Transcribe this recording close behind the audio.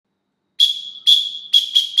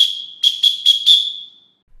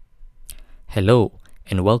Hello,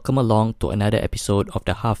 and welcome along to another episode of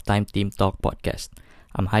the Halftime Team Talk podcast.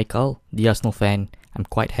 I'm Haikal, the Arsenal fan. I'm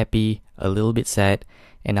quite happy, a little bit sad,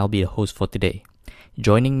 and I'll be the host for today.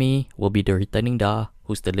 Joining me will be the returning Da,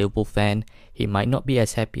 who's the Liverpool fan. He might not be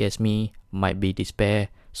as happy as me, might be despair.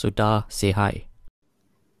 So Da, say hi.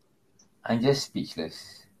 I'm just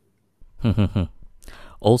speechless.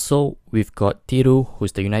 Also, we've got Tiru,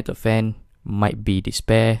 who's the United fan. Might be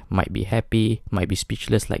despair, might be happy, might be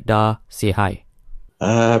speechless like Da. Say hi.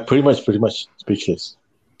 Pretty much speechless.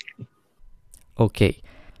 Okay,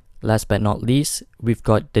 last but not least, we've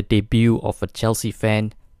got the debut of a Chelsea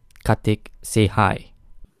fan. Kartik, say hi.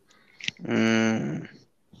 Hi.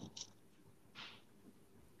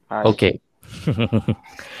 Okay.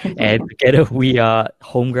 And together we are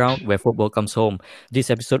home ground where football comes home. This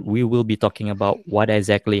episode we will be talking about what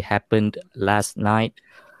exactly happened last night,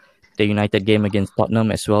 the United game against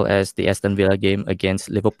Tottenham, as well as the Aston Villa game against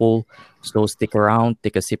Liverpool. So stick around,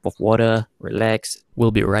 take a sip of water, relax. We'll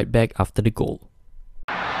be right back after the goal.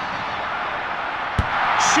 Shoot!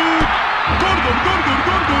 Gol, gol, gol, gol,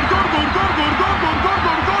 gol, gol, gol, gol, gol, gol, gol,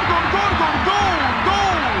 gol, gol, gol, gol, gol, gol, gol,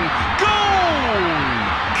 gol, gol!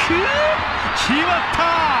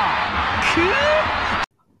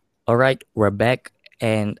 Alright, we're back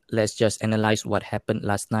and let's just analyze what happened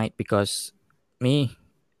last night because me,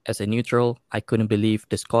 as a neutral, I couldn't believe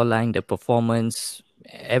the scoreline, the performance,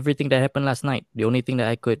 everything that happened last night. The only thing that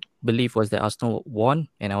I could believe was that Arsenal won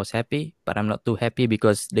and I was happy, but I'm not too happy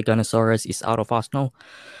because the Gunnosaurus is out of Arsenal.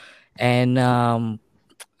 And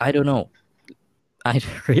I don't know. I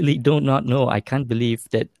really do not know. I can't believe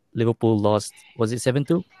that Liverpool lost. Was it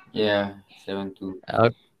 7-2? Yeah,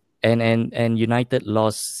 7-2. And United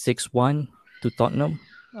lost 6-1 to Tottenham.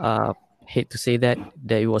 Hate to say that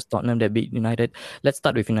it was Tottenham that beat United. Let's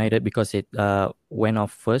start with United because it went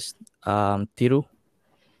off first. Tiru,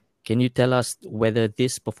 can you tell us whether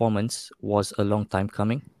this performance was a long time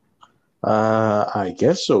coming? I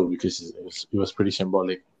guess so because it was pretty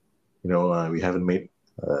symbolic. We haven't made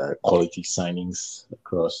quality signings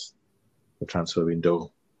across the transfer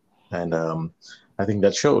window, and I think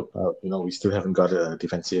that showed. We still haven't got a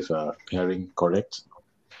defensive pairing correct.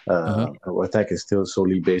 Our attack is still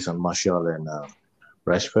solely based on Martial and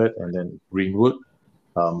Rashford, and then Greenwood.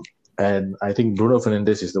 And I think Bruno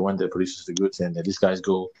Fernandes is the one that produces the goods, and these guys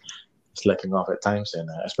go slacking off at times, and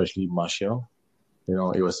especially Martial.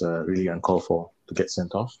 It was really uncalled for to get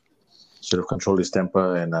sent off. Should have controlled his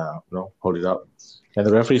temper and hold it up. And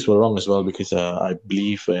the referees were wrong as well because I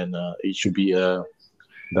believe it should be the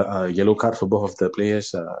yellow card for both of the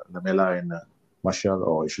players, Lamela and Martial,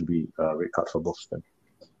 or it should be a red card for both of them.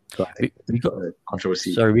 So I think We got the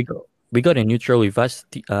controversy. Sorry, we got a neutral with us,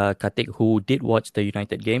 Kartik, who did watch the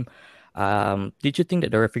United game. Did you think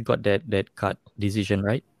that the referee got that card decision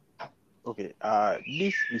right? Okay.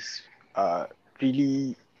 This is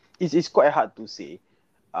really it's quite hard to say.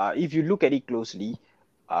 If you look at it closely,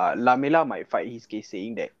 Lamela might fight his case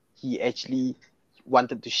saying that he actually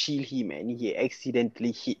wanted to shield him and he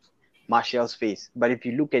accidentally hit Martial's face. But if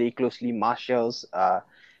you look at it closely, Martial's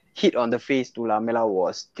hit on the face to Lamela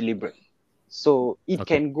was deliberate. So it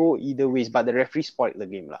can go either ways, but the referee spoiled the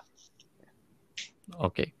game.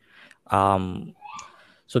 Okay.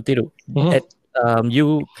 So Tiru,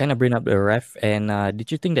 you kind of bring up the ref, and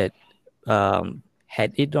did you think that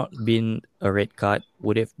had it not been a red card,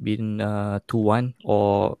 would it have been 2-1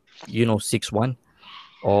 or 6-1,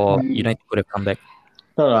 or United could have come back?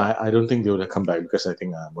 No, I don't think they would have come back because I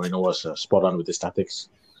think Moreno was spot on with the statics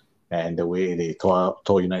and the way they tore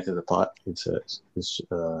United apart. It's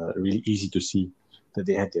really easy to see that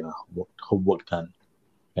they had their homework done.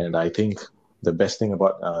 And I think the best thing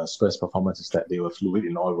about Spurs' performance is that they were fluid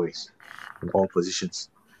in all ways, in all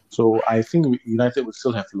positions. So I think United would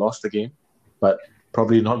still have lost the game, but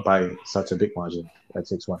probably not by such a big margin at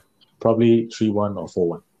 6-1. Probably 3-1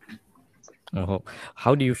 or 4-1.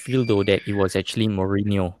 How do you feel though that it was actually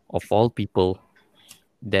Mourinho of all people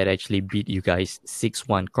that actually beat you guys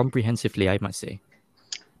 6-1 comprehensively, I must say?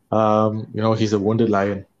 He's a wounded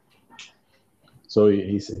lion, so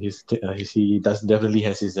he definitely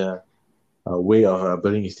has his way of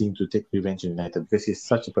building his team to take revenge in United because he's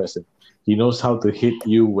such a person. He knows how to hit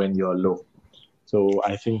you when you're low. So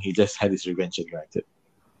I think he just had his revenge at United.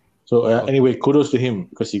 So anyway, kudos to him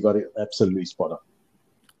because he got it absolutely spot on.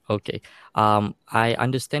 Okay. I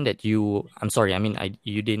understand that you. I'm sorry. I mean,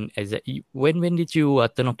 you didn't. When did you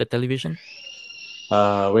turn off the television?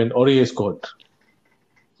 When Aurier scored.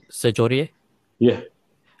 Serge Aurier? Yeah.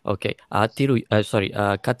 Okay. Tiru.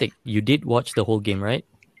 Kartik. You did watch the whole game, right?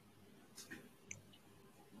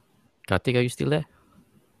 Kartik, are you still there?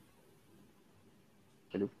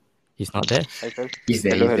 Hello? He's not there. Haikal? He's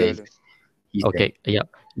there. Hello, He's hello, there. hello. He's Okay, yeah.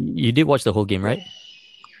 You did watch the whole game, right?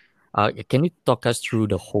 Can you talk us through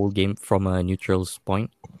the whole game from a neutral's point,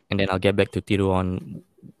 and then I'll get back to Tiro on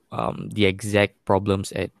the exact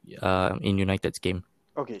problems at in United's game.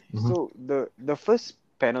 Okay, Mhm. so the first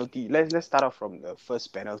penalty. Let's start off from the first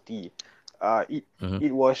penalty. It Mhm.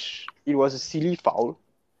 it was a silly foul.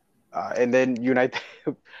 And then United,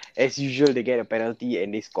 as usual, they get a penalty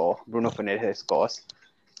and they score. Bruno Fernandes scores,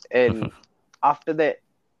 and after that,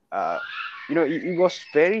 it was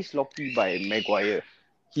very sloppy by Maguire.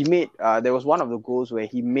 He made there was one of the goals where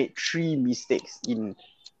he made 3 mistakes in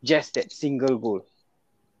just that single goal.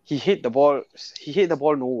 He hit the ball. He hit the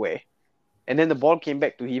ball nowhere, and then the ball came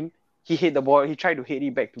back to him. He hit the ball. He tried to hit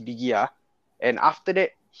it back to De Gea, and after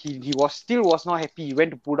that, he was not happy. He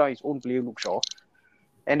went to pull down his own player, Luke Shaw,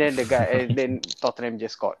 and then and then Tottenham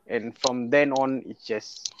just scored. And from then on, it's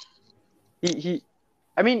just he.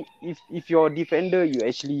 I mean, if you're a defender, you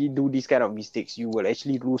actually do these kind of mistakes, you will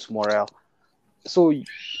actually lose morale. So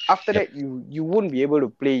after that, you won't be able to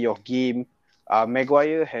play your game.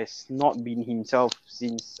 Maguire has not been himself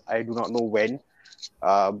since I do not know when.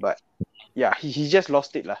 But yeah, he just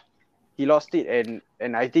lost it lah. He lost it,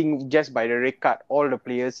 and I think just by the red card, all the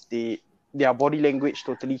players their body language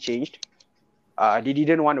totally changed. They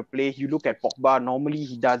didn't want to play. You look at Pogba, normally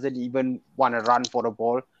he doesn't even want to run for the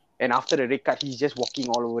ball. And after the red card, he's just walking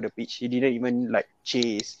all over the pitch. He didn't even like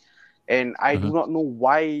chase. And I do not know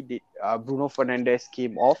why did Bruno Fernandes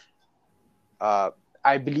came off.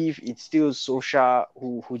 I believe it's still Sosha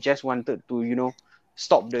who just wanted to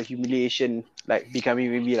stop the humiliation, like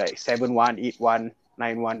becoming maybe like 7-1, 8-1,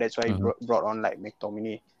 9-1. That's why he brought on like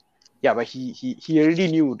McTominay. Yeah, but he already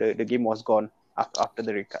knew the game was gone after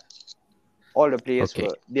the red card. All the players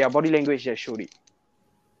their body language just showed it.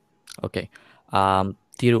 Okay.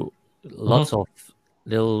 Tiro, lots of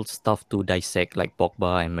little stuff to dissect, like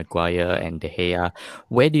Pogba and Maguire and De Gea.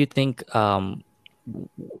 Where do you think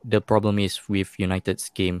the problem is with United's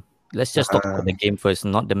game? Let's just talk about the game first,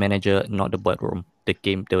 not the manager, not the boardroom. The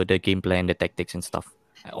game, the game plan, the tactics and stuff,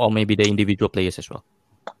 or maybe the individual players as well.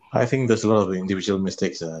 I think there's a lot of individual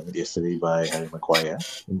mistakes yesterday by Harry Maguire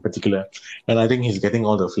in particular, and I think he's getting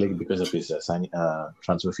all the flake because of his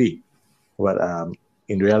transfer fee. But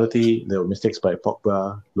in reality, there were mistakes by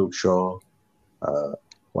Pogba, Luke Shaw,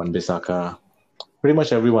 Wan-Bissaka, pretty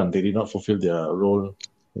much everyone. They did not fulfill their role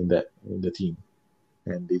in the team,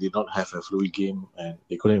 and they did not have a fluid game, and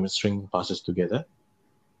they couldn't even string passes together.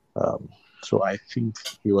 So I think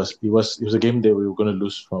it was a game that we were going to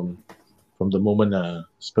lose from the moment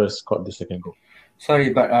Spurs scored the second goal. Sorry,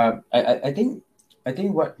 but I think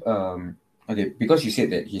what okay, because you said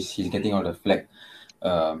that he's getting all the flack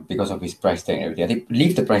because of his price tag and everything. I think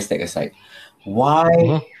leave the price tag aside.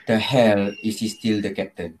 Why the hell is he still the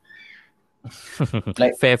captain?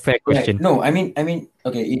 Like fair question. No, I mean,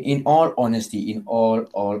 okay. In all honesty,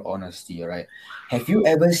 right? Have you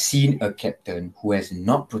ever seen a captain who has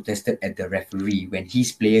not protested at the referee when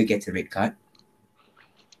his player gets a red card?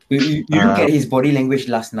 You look at his body language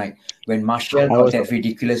last night when Martial got that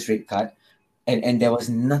ridiculous red card, and there was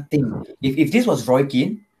nothing. If this was Roy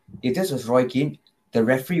Keane, the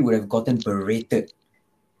referee would have gotten berated,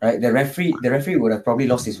 right? The referee would have probably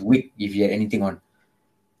lost his wig if he had anything on.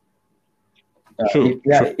 True.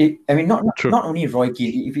 I mean, not only Roy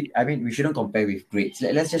Keane. We shouldn't compare with greats.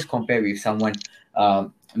 Let's just compare with someone,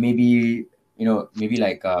 maybe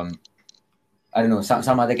like I don't know,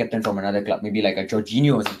 some other captain from another club, maybe like a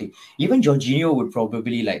Jorginho or something. Even Jorginho would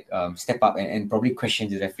probably like step up and probably question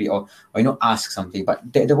the referee or ask something. But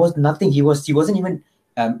there was nothing. He wasn't even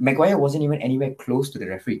Maguire wasn't even anywhere close to the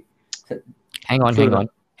referee. Hang on.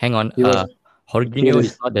 Jorginho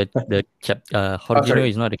is not Jorginho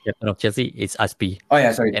is not the captain of Chelsea. It's Aspi. Oh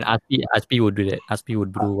yeah, sorry. And Aspi would do that. Aspi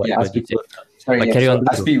would do what you said. Sorry, carry on.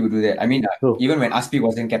 Aspi would do that. I mean, even when Aspi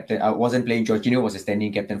wasn't captain, wasn't playing, Jorginho was a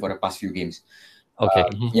standing captain for the past few games. Okay.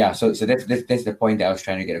 Yeah. So that's the point that I was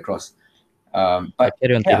trying to get across. But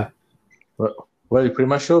carry on. Yeah. Well, it pretty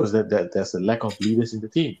much shows that there's a lack of leaders in the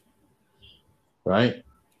team, right?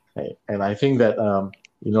 And I think that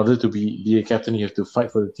in order to be a captain, you have to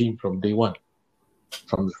fight for the team from day one,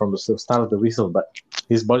 from the start of the whistle. But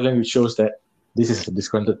his body language shows that this is a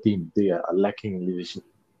disgruntled team. They are lacking in leadership.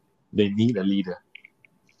 They need a leader.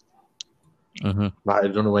 But I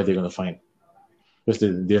don't know where they're going to find, because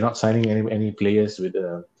they're not signing any players with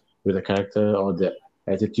a character or the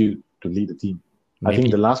attitude to lead the team. I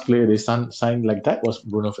think the last player they signed like that was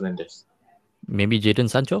Bruno Fernandes. Maybe Jadon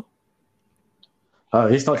Sancho?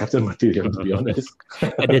 He's not captain material, to be honest.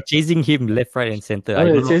 They're chasing him left, right, and center.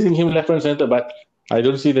 They're chasing him left, right, and center, but I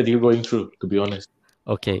don't see that he's going through, to be honest.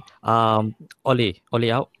 Okay.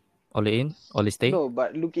 Oli out, Oli in, Oli stay. No,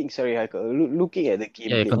 but sorry, Haikal, looking at the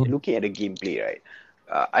Yeah, gameplay, go ahead. right?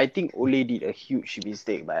 I think Ole did a huge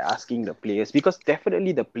mistake by asking the players, because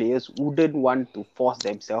definitely the players wouldn't want to force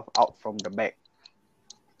themselves out from the back.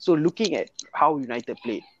 So looking at how United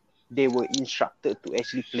played, they were instructed to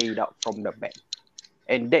actually play it out from the back.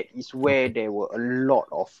 And that is where Okay. there were a lot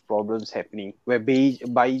of problems happening, where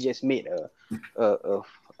Bailly just made a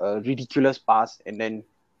ridiculous pass, and then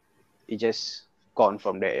it just gone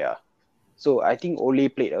from there. Yeah. So I think Ole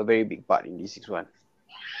played a very big part in this 6-1.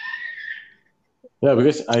 Yeah,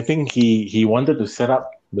 because I think he wanted to set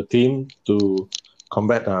up the team to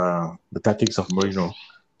combat the tactics of Mourinho,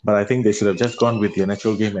 but I think they should have just gone with their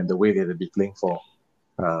natural game and the way they had been playing for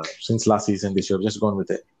since last season. They should have just gone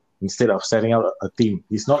with it instead of setting out a team.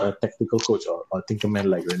 He's not a tactical coach or a thinkerman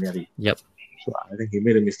like Ranieri. Yep. So I think he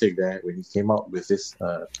made a mistake there when he came out with this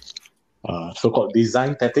so-called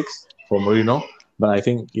design tactics for Mourinho, but I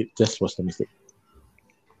think it just was the mistake.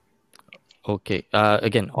 Okay.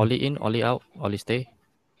 Again, Oli in, Oli out, Oli stay,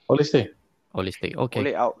 Oli stay. Oli stay. Okay.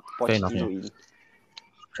 Ole out, Fair enough. Pochettino in.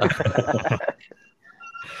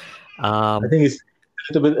 I think it's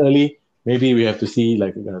a little bit early. Maybe we have to see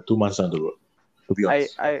like 2 months down the road. To be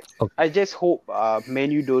honest, I just hope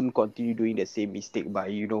Man U don't continue doing the same mistake by,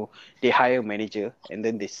 they hire a manager and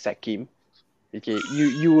then they sack him. Okay,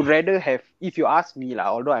 you would rather have, if you ask me,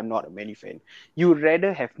 although I'm not a Man U fan, you would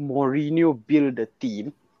rather have Mourinho build the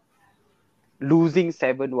team losing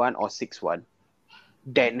 7-1 or 6-1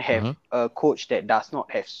 than have a coach that does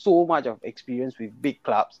not have so much of experience with big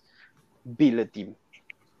clubs build a team.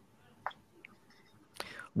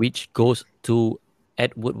 Which goes to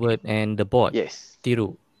Ed Woodward and the board. Yes.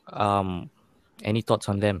 Tiru, any thoughts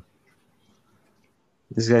on them?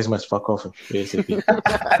 these guys must fuck off ASAP.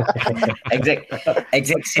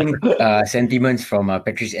 exact same sentiments from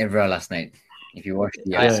Patrice Evra last night. If you watch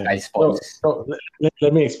the Sky Sports. No,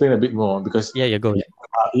 let me explain a bit more because Yeah, go ahead.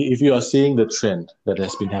 if you are seeing the trend that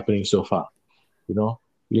has been happening so far,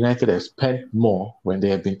 United have spent more when they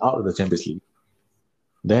have been out of the Champions League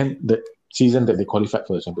than the season that they qualified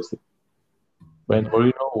for the Champions League. When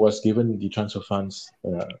Mourinho was given the transfer funds,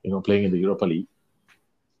 playing in the Europa League,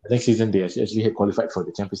 the next season they actually had qualified for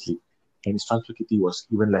the Champions League, and his transfer kitty was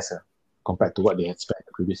even lesser compared to what they had spent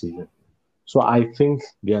the previous season. So I think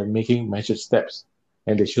they are making measured steps,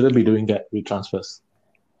 and they shouldn't be doing that with transfers.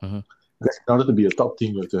 Because in order to be a top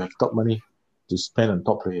team, you have to have top money to spend on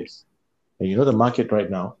top players. And the market right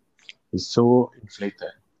now is so inflated.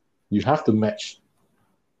 You have to match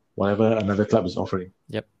whatever another club is offering.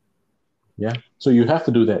 Yep. Yeah. So you have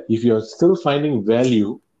to do that. If you're still finding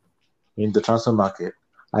value in the transfer market,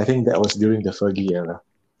 I think that was during the Fergie era,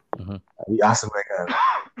 the Arsene Wenger era,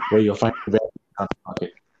 where you're finding value in the transfer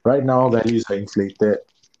market. Right now, values are inflated,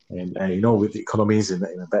 and with the economies in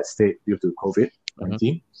a bad state due to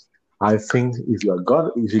COVID-19, I think if you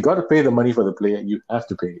got to pay the money for the player, you have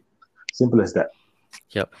to pay it. Simple as that.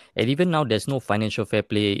 Yep. And even now, there's no financial fair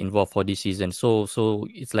play involved for this season. So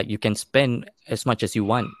it's like you can spend as much as you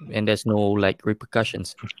want, and there's no like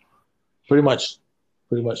repercussions. Pretty much.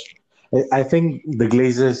 I think the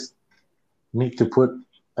Glazers need to put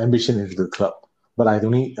ambition into the club, but I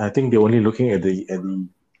think they're only looking at the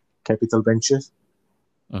capital ventures.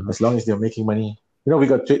 As long as they're making money, we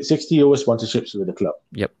got 60 over sponsorships with the club.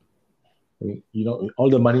 Yep. All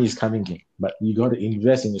the money is coming in, but you got to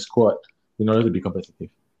invest in the squad in order to be competitive.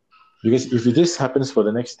 Because if this happens for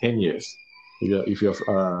the next 10 years, if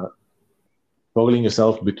you're toggling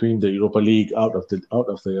yourself between the Europa League out of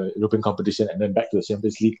the European competition and then back to the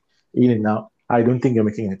Champions League, in and out, I don't think you're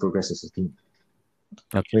making any progress as a team.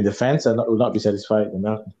 Okay. I mean, the fans will not be satisfied, and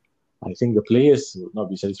I think the players will not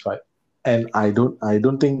be satisfied, and I don't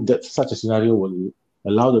think that such a scenario will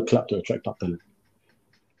allow the club to attract top talent.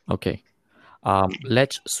 Okay.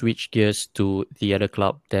 Let's switch gears to the other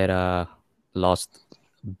club that lost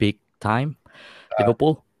big time.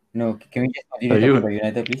 Liverpool. No, can we just continue talking about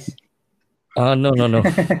United, please? No.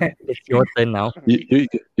 It's your turn now. You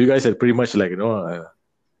guys had pretty much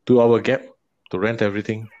 2-hour gap to rent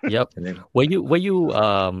everything. Yep. And then, were you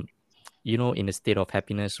in a state of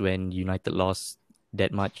happiness when United lost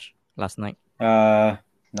that much last night? No.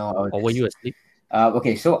 Or were you asleep?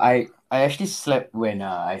 Okay, so I actually slept when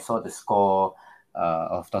I saw the score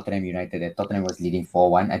of Tottenham United. That Tottenham was leading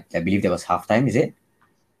 4-1. I believe that was halftime. Is it?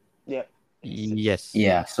 Yeah. Yes.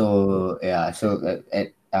 Yeah. So at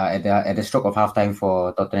the stroke of halftime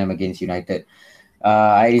for Tottenham against United,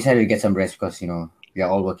 I decided to get some rest because we are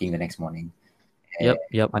all working the next morning.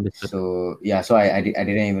 Yep. Understood. So I didn't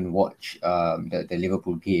even watch the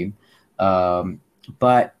Liverpool game.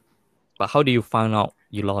 But But how do you find out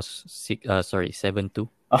you lost 7-2?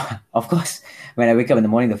 Of course, when I wake up in the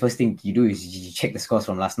morning, the first thing you do is you check the scores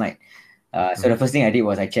from last night. So the first thing I did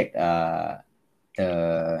was I checked the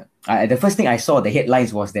first thing I saw, the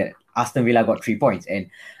headlines was that Aston Villa got 3 points, and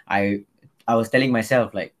I was telling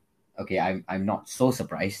myself like, okay, I'm not so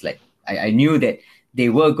surprised. Like I knew that they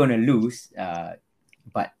were gonna lose,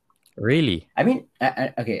 but Really? I mean,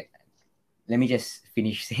 okay, let me just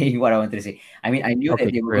finish saying what I wanted to say. I mean, I knew that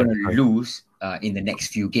Okay, they were right, going to sorry. lose in the next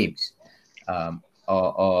few games,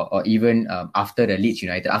 or even after the Leeds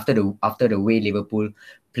United, after the way Liverpool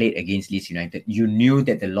played against Leeds United, you knew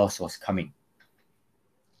that the loss was coming.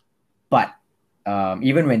 But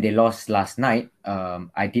even when they lost last night,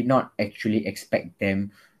 I did not actually expect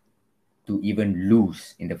them to even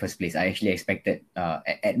lose in the first place. I actually expected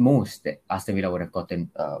at most that Aston Villa would have gotten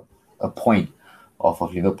a point off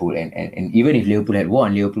of Liverpool, and even if Liverpool had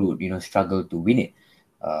won, Liverpool would struggle to win it.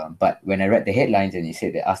 But when I read the headlines and it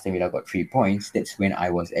said that Aston Villa got 3 points, that's when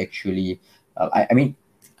I was actually, I mean,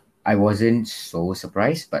 I wasn't so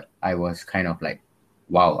surprised, but I was kind of like,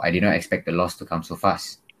 wow, I did not expect the loss to come so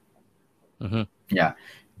fast. Mm-hmm. Yeah.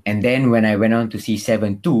 And then when I went on to see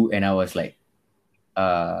 7-2, and I was like,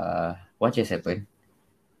 what just happened?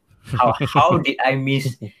 How did I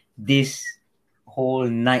miss this whole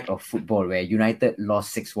night of football where United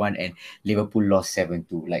lost 6-1 and Liverpool lost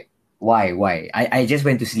 7-2? Like, why? I just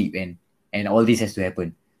went to sleep, and all this has to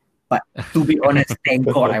happen. But to be honest, thank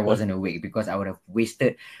God I wasn't awake, because I would have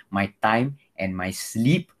wasted my time and my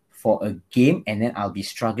sleep for a game, and then I'll be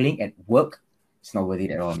struggling at work. It's not worth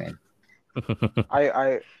it at all, man.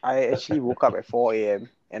 I actually woke up at 4 a.m.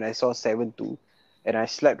 and I saw 7-2, and I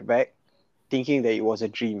slept back thinking that it was a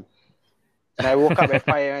dream. And I woke up at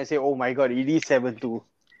 5 a.m. and I said, oh my God, it is 7-2.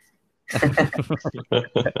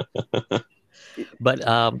 But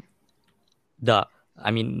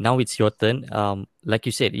I mean, now it's your turn. Like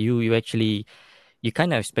you said, you actually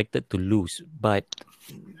kind of expected to lose, but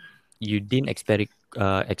you didn't expect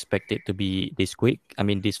it to be this quick. I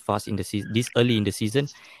mean, this fast in the season, this early in the season,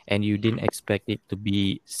 and you didn't expect it to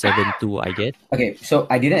be 7-2, I guess. Okay, so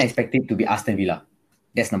I didn't expect it to be Aston Villa.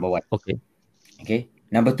 That's number one. Okay. Okay.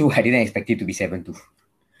 Number two, I didn't expect it to be 7-2.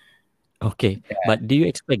 Okay. But do you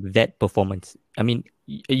expect that performance? I mean,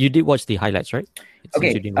 you did watch the highlights, right? Since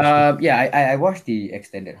Okay. you didn't watch Yeah, I watched the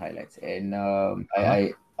extended highlights, and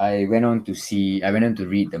I went on to see. I went on to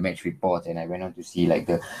read the match report, and I went on to see like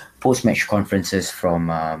the post-match conferences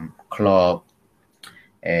from Klopp,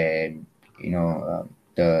 and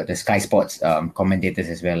the Sky Sports commentators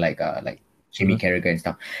as well, like Jamie Carragher and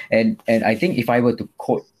stuff. And I think if I were to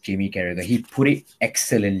quote Jamie Carragher, he put it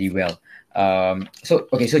excellently well. So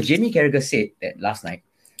Jamie Carragher said that last night,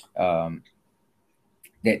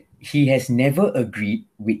 that he has never agreed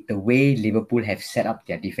with the way Liverpool have set up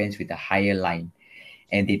their defense with a higher line,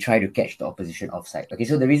 and they try to catch the opposition offside. Okay,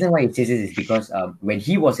 so the reason why he says this is because when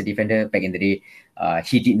he was a defender back in the day,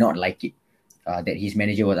 he did not like it. That his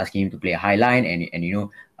manager was asking him to play a high line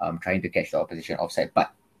and trying to catch the opposition offside.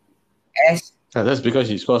 But as That's because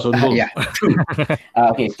he scores on goals. yeah, true.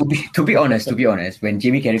 Okay, to be honest, when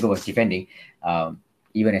Jamie Carragher was defending,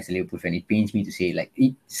 even as a Liverpool fan, it pains me to say, like,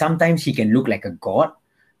 sometimes he can look like a god,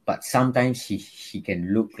 but sometimes he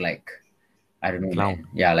can look like, I don't know, Clown. man.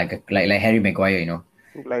 Yeah, like Harry Maguire,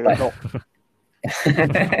 Look like a dog.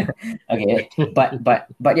 Okay,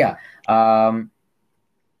 but yeah.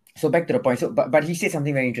 So back to the point. So but he said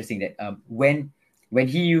something very interesting, that when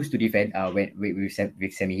he used to defend with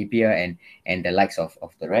Sami Hyypiä and the likes of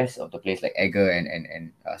the rest of the players like Egger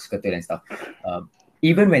and Skirtle and stuff,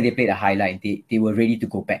 even when they played a high line, they were ready to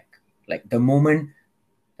go back. Like the moment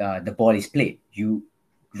the ball is played, you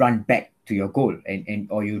run back to your goal, and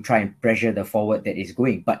or you try and pressure the forward that is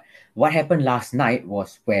going. But what happened last night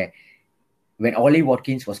was when Ollie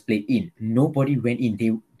Watkins was played in, nobody went in.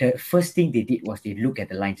 The first thing they did was they look at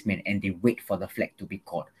the linesman and they wait for the flag to be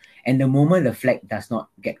called. And the moment the flag does not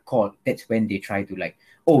get called, that's when they try to, like,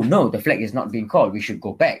 oh no, the flag is not being called, we should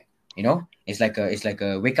go back. It's like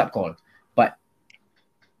a wake up call. But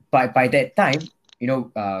by that time,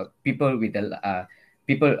 people with the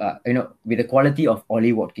with the quality of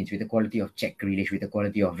Ollie Watkins, with the quality of Jack Grealish, with the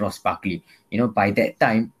quality of Ross Barkley, by that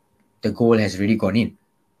time, the goal has really gone in.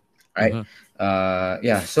 Right.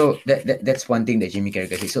 Mm-hmm. So that's one thing that Jimmy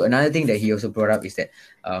Carragher said. So another thing that he also brought up is that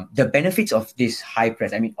the benefits of this high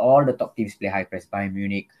press. I mean, all the top teams play high press. Bayern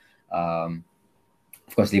Munich, of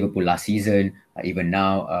course, Liverpool last season, even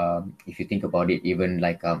now, if you think about it, even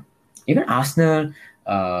Arsenal,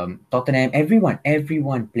 Tottenham,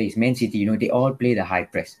 everyone plays. Man City, they all play the high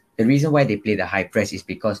press. The reason why they play the high press is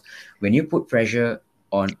because when you put pressure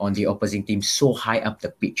on the opposing team so high up the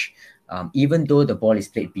pitch, even though the ball is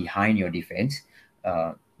played behind your defense,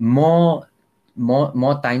 more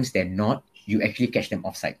times than not, you actually catch them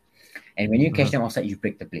offside. And when you catch them offside, you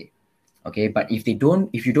break the play. Okay, but if you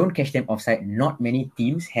don't catch them offside, not many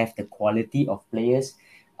teams have the quality of players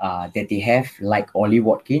that they have, like Ollie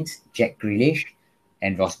Watkins, Jack Grealish,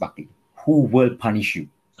 and Ross Barkley, who will punish you.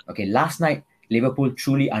 Okay, last night Liverpool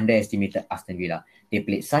truly underestimated Aston Villa. They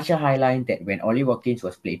played such a high line that when Ollie Watkins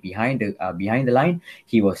was played behind the line,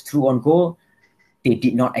 he was through on goal. They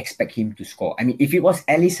did not expect him to score. I mean, if it was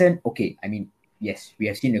Alisson, okay. I mean, yes, we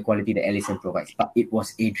have seen the quality that Alisson provides, but it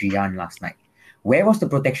was Adrian last night. Where was the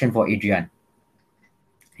protection for Adrian?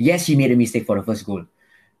 Yes, he made a mistake for the first goal,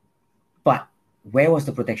 but where was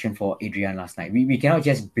the protection for Adrian last night? We cannot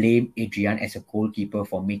just blame Adrian as a goalkeeper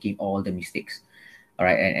for making all the mistakes, all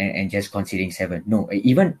right, and just conceding 7. No,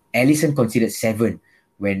 even Alisson conceded 7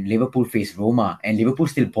 when Liverpool faced Roma, and Liverpool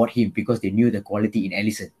still bought him because they knew the quality in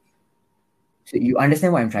Alisson. So you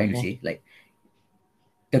understand what I'm trying to say? Like,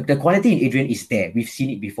 the quality in Adrian is there. We've seen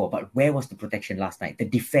it before, but where was the protection last night? The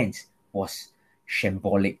defense was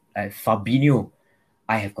shambolic. Fabinho,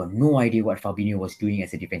 I have got no idea what Fabinho was doing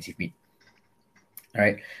as a defensive mid. All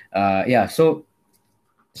right. So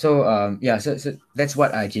that's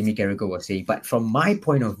what Jamie Carragher was saying. But from my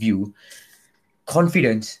point of view,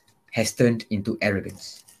 confidence has turned into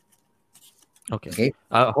arrogance. Okay.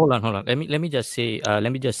 Hold on. Let me just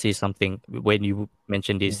say something when you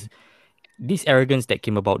mentioned this. This arrogance that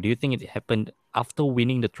came about, do you think it happened after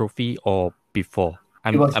winning the trophy or before?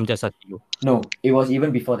 I'm just asking you. No, it was even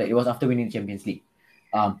before that. It was after winning the Champions League.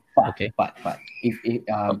 But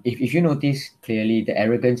if you notice clearly, the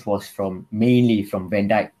arrogance was mainly from Van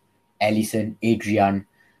Dijk, Alisson, Adrian,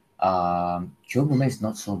 Joe Gomez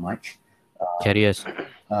not so much. Carriers.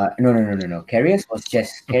 No. Carriers was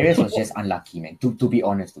just unlucky, man. To be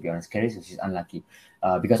honest, Carriers was just unlucky.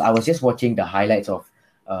 Because I was just watching the highlights of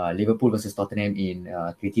Liverpool versus Tottenham in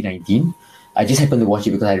 2019. I just happened to watch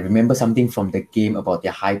it because I remember something from the game about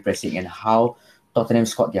their high pressing and how Tottenham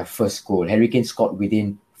scored their first goal. Harry Kane scored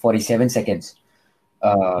within 47 seconds.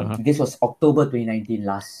 This was October 2019,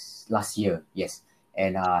 last year. Yes.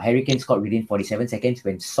 And Harry Kane scored within 47 seconds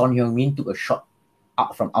when Son Heung-min took a shot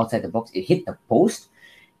out from outside the box. It hit the post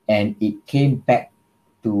and it came back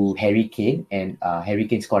to Harry Kane, and Harry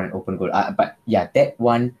Kane scored an open goal. But yeah, that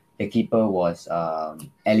one, the keeper was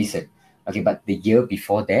Alisson. Okay, but the year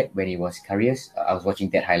before that, when it was Karius, I was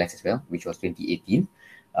watching that highlights as well, which was 2018.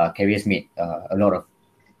 Karius made a lot of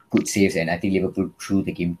good saves, and I think Liverpool drew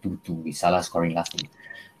the game 2-2 with Salah scoring last minute.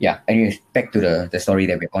 Yeah, anyways, back to the story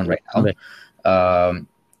that we're on right now.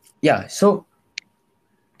 So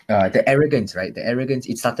the arrogance, right? The arrogance,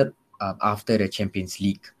 it started after the Champions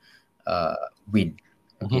League win.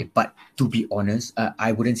 Okay, but to be honest,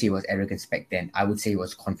 I wouldn't say it was arrogance back then. I would say it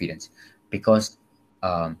was confidence, because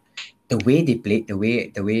the way they played, the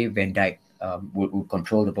way Van Dijk would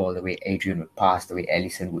control the ball, the way Adrian would pass, the way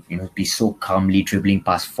Alisson would be so calmly dribbling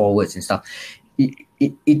past forwards and stuff.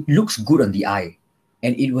 It looks good on the eye,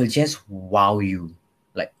 and it will just wow you.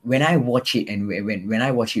 Like when I watch it, and when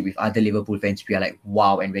I watch it with other Liverpool fans, we are like,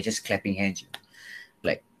 wow, and we're just clapping hands.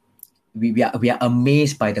 Like we are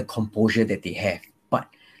amazed by the composure that they have. But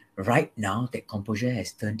right now, that composure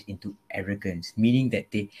has turned into arrogance, meaning that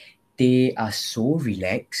they are so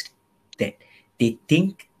relaxed that they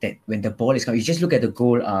think that when the ball is coming, you just look at the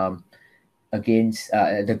goal against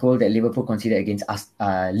the goal that Liverpool conceded against us,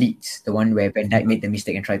 Leeds, the one where Van Dijk made the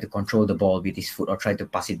mistake and tried to control the ball with his foot or tried to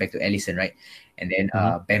pass it back to Alisson, right? And then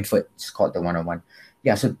Bamford scored the 1-on-1.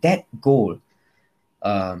 Yeah, so that goal,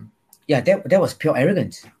 that was pure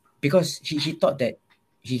arrogance, because he thought that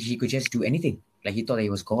he could just do anything. Like he thought that he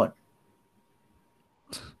was God.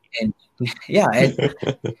 And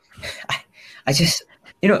I just,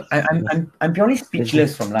 I'm purely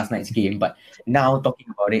speechless from last night's game, but now talking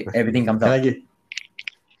about it, everything comes up. Can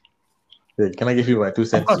I give you my 2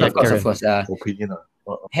 cents? Of course. Opinion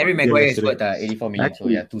on Harry Maguire is worth 84 million, so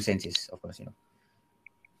yeah, 2 cents is, of course,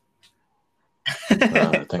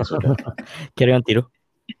 Thanks for that. Carry on, Tiro.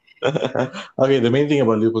 Okay, the main thing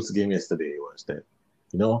about Liverpool's game yesterday was that,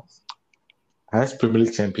 as Premier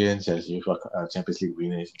League champions, as UEFA Champions League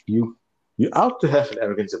winners, you ought to have an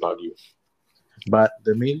arrogance about you. But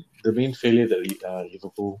the main failure that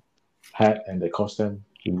Liverpool had, and that cost them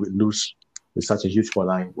to lose with such a huge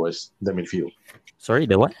scoreline, was the midfield. Sorry,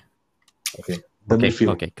 the what? Okay, the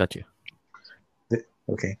midfield. Okay, got you.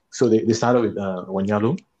 Okay, so they started with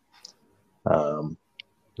Wanyalo, Naby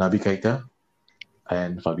Keita,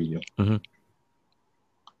 and Fabinho.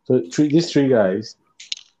 So these three guys,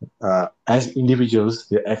 as individuals,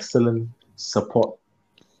 they're excellent support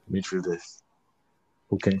midfielders.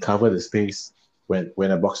 who can cover the space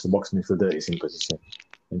when a box-to-box midfielder is in position,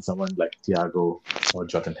 and someone like Thiago or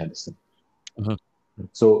Jordan Henderson. Mhm.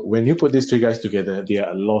 So when you put these three guys together, they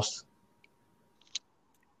are lost.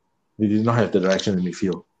 They did not have the direction in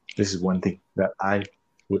midfield. This is one thing that I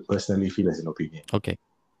would personally feel as an opinion. Okay.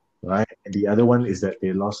 Right, and the other one is that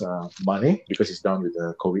they lost Mane because he's down with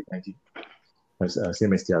COVID-19,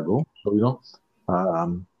 same as Thiago. So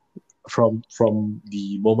from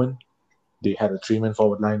the moment they had a three-man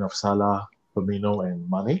forward line of Salah, Firmino, and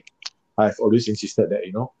Mane, I've always insisted that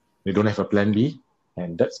they don't have a plan B,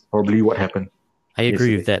 and that's probably what happened. I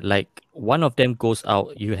agree yesterday. with that. Like one of them goes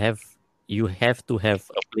out, you have to have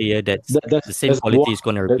a player that's the same That's quality is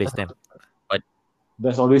going to replace them. But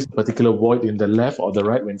there's always a particular void in the left or the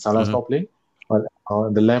right when Salah's not playing, or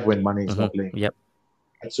on the left when Mane is not playing. Yep.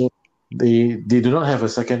 So they do not have a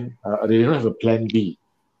second. They don't have a plan B.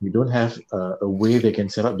 We don't have a way they can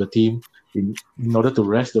set up the team in order to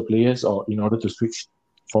rest the players or in order to switch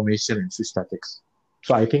formation and switch tactics.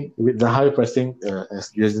 So I think with the high pressing, as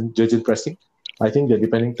Jurgen pressing, I think they're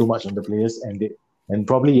depending too much on the players, and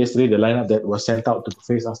probably yesterday the lineup that was sent out to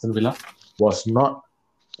face Aston Villa was not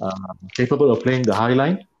capable of playing the high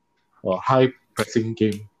line or high pressing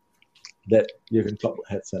game that Jurgen Klopp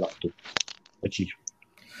had set up to achieve.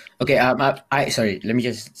 Okay, sorry, let me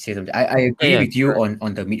just say something. I agree with you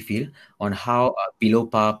on the midfield, on how below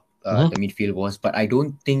par the midfield was, but I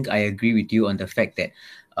don't think I agree with you on the fact that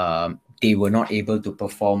they were not able to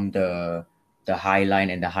perform the high line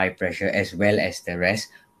and the high pressure as well as the rest.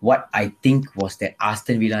 What I think was that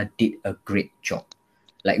Aston Villa did a great job.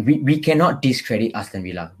 Like we cannot discredit Aston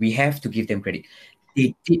Villa. We have to give them credit.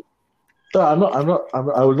 They did. So I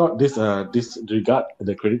will not disregard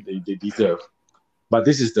the credit they deserve. But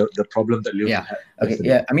this is the problem that Liverpool had. Okay.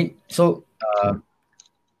 Yeah. I mean, so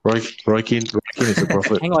Roy Keane is a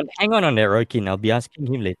prophet. Hang on there, Roy Keane. I'll be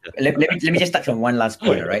asking him later. Let me just touch on one last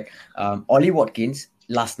point, all right? Ollie Watkins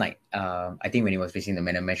last night, I think when he was facing the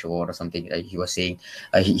Man of Match award or something, he was saying,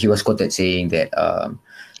 he was quoted saying that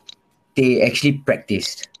they actually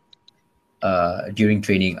practiced during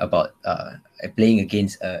training about playing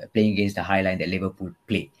against the high line that Liverpool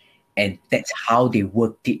played, and that's how they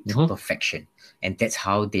worked it to perfection, and that's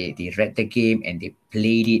how they read the game and they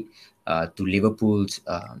played it to Liverpool's.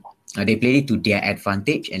 They played it to their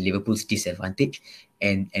advantage and Liverpool's disadvantage,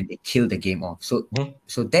 and they killed the game off. So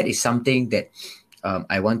that is something that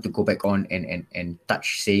I want to go back on and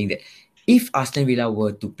touch, saying that if Aston Villa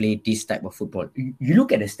were to play this type of football, you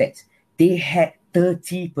look at the stats, they had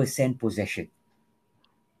 30% possession.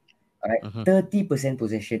 All right, 30%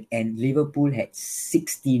 possession, and Liverpool had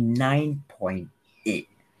 69.8.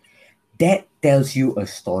 That tells you a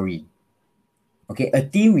story. Okay, a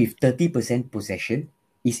team with 30% possession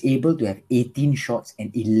is able to have 18 shots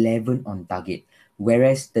and 11 on target,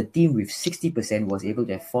 whereas the team with 60% was able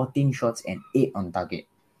to have 14 shots and 8 on target.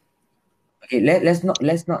 Okay, let's not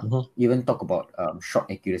even talk about shot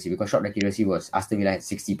accuracy, because shot accuracy was Aston Villa had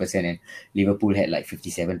 60% and Liverpool had like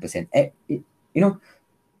 57%.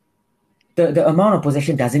 The amount of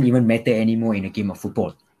possession doesn't even matter anymore in a game of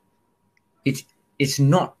football. It's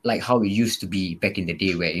not like how it used to be back in the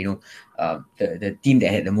day, where the team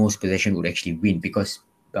that had the most possession would actually win, because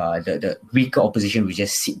the weaker opposition would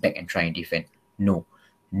just sit back and try and defend. No.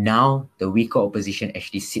 Now the weaker opposition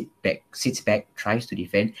actually sits back, tries to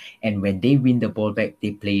defend, and when they win the ball back,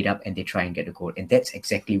 they play it up and they try and get the goal. And that's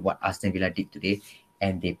exactly what Aston Villa did today,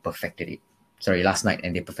 and they perfected it. Sorry, last night,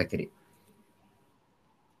 and they perfected it.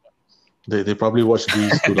 They probably watched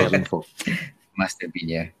these 2004. Must have been,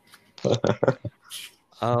 yeah.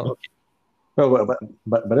 Okay. No,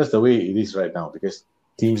 but that's the way it is right now, because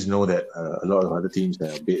teams know that a lot of other teams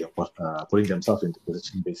are putting themselves into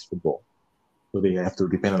position-based football. So they have to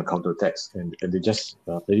depend on counter-attacks, and they just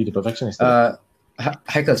play to perfection instead.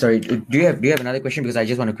 Heikel, sorry, do you have another question? Because I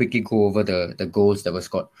just want to quickly go over the goals that were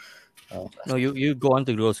scored. No, you go on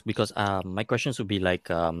to those, because my questions would be like,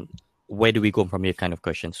 where do we go from here kind of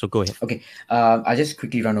question. So go ahead. Okay, I'll just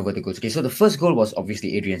quickly run over the goals. Okay, so the first goal was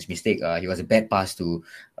obviously Adrian's mistake. He was a bad pass to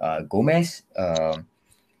Gomez.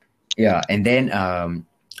 And then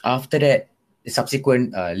after that, the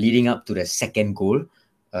subsequent leading up to the second goal,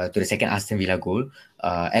 to the second Aston Villa goal,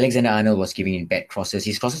 Alexander-Arnold was giving in bad crosses.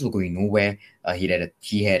 His crosses were going nowhere.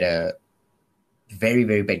 He had a very,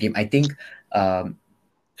 very bad game. I think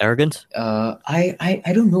arrogance. I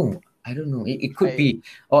don't know. It could be,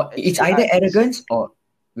 or it's either arrogance or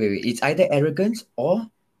it's either arrogance or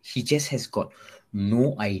he just has got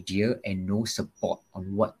no idea and no support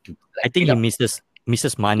on what to do. I think he misses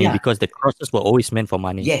misses Mane Yeah. because the crosses were always meant for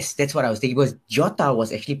Mane. Yes, that's what I was thinking. Because Jota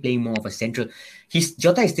was actually playing more of a central.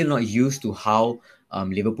 Jota is still not used to how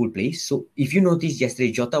Liverpool plays. So if you noticed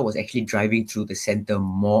yesterday, Jota was actually driving through the center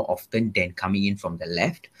more often than coming in from the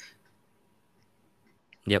left.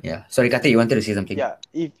 Yep. Yeah. Sorry, Kate, you wanted to say something? Yeah,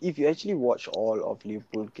 if you actually watch all of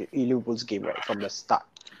Liverpool's game right from the start,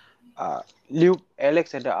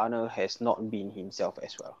 Alexander-Arnold has not been himself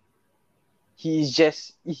as well. He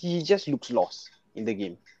just looks lost in the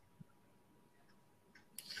game.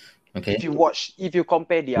 Okay. If you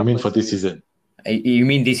compare the You mean first for this game, season? You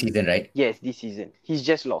mean this season, right? yes, this season he's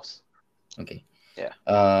just lost. Okay. Yeah.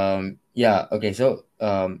 Yeah. Okay. So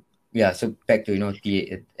yeah. So back to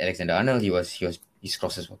Alexander-Arnold. His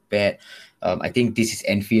crosses were bad. I think this is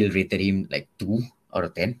Anfield rated him like 2 out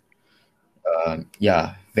of 10.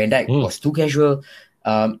 Yeah. Van Dijk was too casual.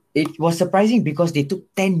 It was surprising because they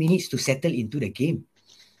took 10 minutes to settle into the game.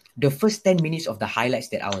 The first 10 minutes of the highlights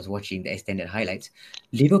that I was watching, the extended highlights,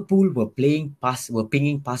 Liverpool were pinging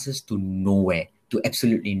passes to nowhere, to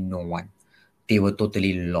absolutely no one. They were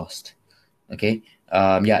totally lost. Okay.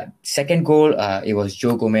 Yeah. Second goal, it was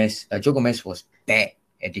Joe Gomez. Joe Gomez was bad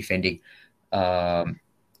at defending.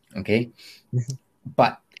 Okay.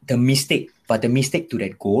 But the mistake to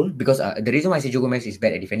that goal, because the reason why I say Joe Gomez is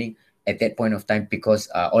bad at defending at that point of time, because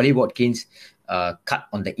Ollie Watkins cut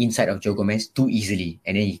on the inside of Joe Gomez too easily,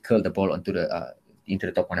 and then he curled the ball onto the into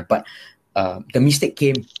the top corner. But the mistake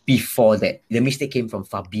came before that. The mistake came from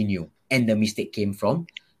Fabinho, and the mistake came from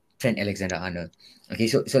Trent Alexander-Arnold. Okay,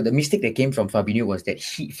 so the mistake that came from Fabinho was that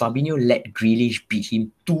Fabinho let Grealish beat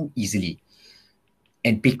him too easily.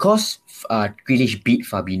 And because Grealish beat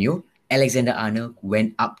Fabinho, Alexander-Arnold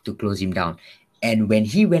went up to close him down. And when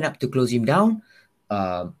he went up to close him down,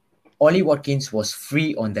 Ollie Watkins was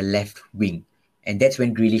free on the left wing. And that's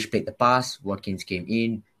when Grealish played the pass. Watkins came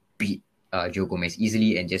in, beat Joe Gomez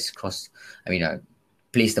easily, and just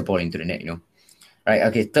placed the ball into the net, Right,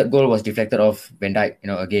 okay, third goal was deflected off Van Dijk,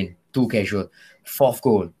 again, too casual. Fourth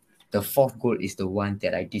goal. The fourth goal is the one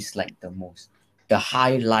that I dislike the most. The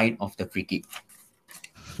high line of the free kick.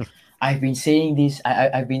 I've been saying this.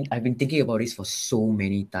 I've been thinking about this for so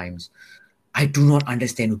many times. I do not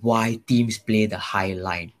understand why teams play the high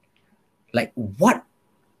line. Like what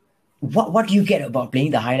do you get about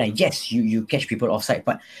playing the high line? Yes, you catch people offside,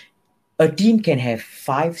 but a team can have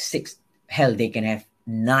 5, 6, hell, they can have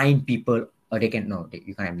 9 people, or you can't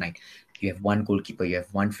have 9. You have one goalkeeper, you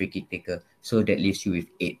have one free kick taker, so that leaves you with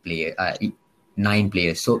 9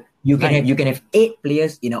 players. So you can have 8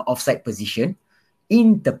 players in an offside position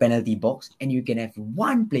in the penalty box, and you can have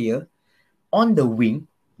one player on the wing,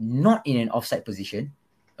 not in an offside position.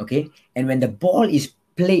 Okay, and when the ball is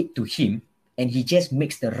played to him, and he just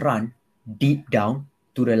makes the run deep down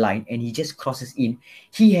to the line, and he just crosses in,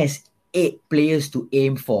 he has 8 players to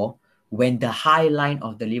aim for when the high line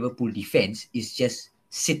of the Liverpool defense is just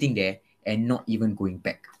sitting there and not even going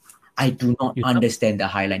back. I do not understand the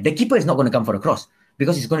high line. The keeper is not going to come for the cross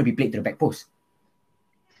because it's going to be played to the back post.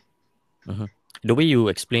 Mm-hmm. The way you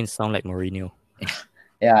explain sound like Mourinho.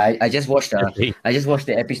 Yeah, I just watched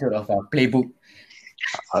the episode of Playbook.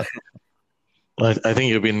 I think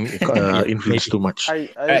you've been influenced too much.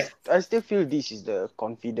 I still feel this is the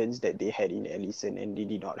confidence that they had in Alisson and they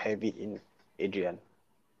did not have it in Adrian.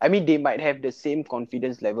 I mean, they might have the same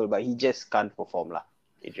confidence level, but he just can't perform,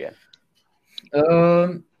 Adrian.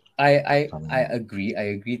 I agree. I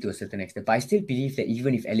agree to a certain extent, but I still believe that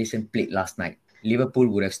even if Alisson played last night, Liverpool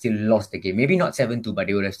would have still lost the game. Maybe not 7-2, but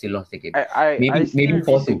they would have still lost the game. I still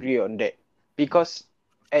 4-2. disagree on that because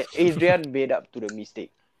Adrian made up to the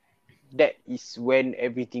mistake. That is when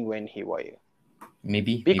everything went haywire.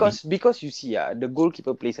 Maybe because you see, the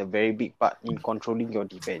goalkeeper plays a very big part in controlling your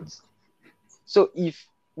defense. So if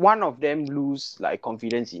one of them lose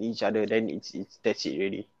confidence in each other, then it's that's it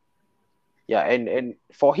really. Yeah, and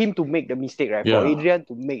for him to make the mistake, right? Yeah. For Adrian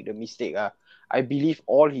to make the mistake, I believe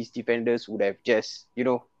all his defenders would have just,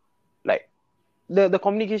 the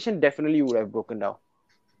communication definitely would have broken down.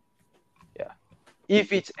 Yeah.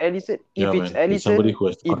 If it's Alisson,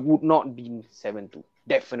 it would not be 7-2.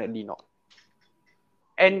 Definitely not.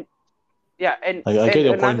 And yeah, and I get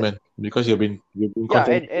your point, man. Because you've been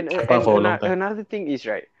and for a long time. another thing is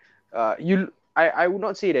right. I would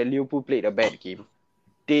not say that Liverpool played a bad game.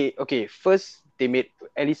 First they made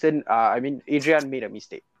Adrian made a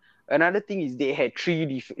mistake. Another thing is they had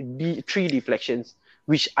three deflections,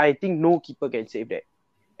 which I think no keeper can save that.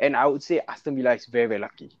 And I would say Aston Villa is very, very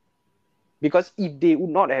lucky. Because if they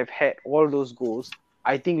would not have had all those goals,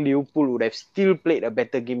 I think Liverpool would have still played a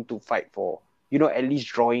better game to fight for, at least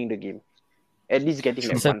drawing the game. At least getting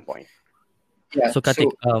that 1 point. Yeah. So Kartik,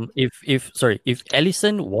 if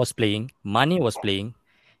Ellison was playing, Mane was playing,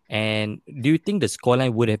 and do you think the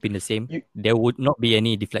scoreline would have been the same? You- There would not be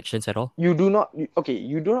any deflections at all. you do not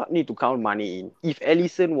need to count money in. If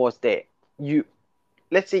Ellison was there,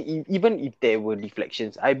 let's say even if there were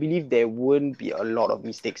deflections, I believe there wouldn't be a lot of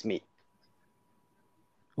mistakes made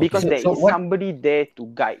because there So is what? somebody there to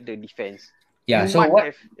guide the defense. Yeah. You So might what?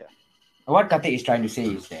 have What Karthik is trying to say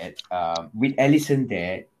is that with Ellison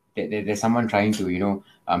there, there's someone trying to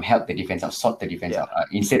help the defense out, sort the defense Yeah.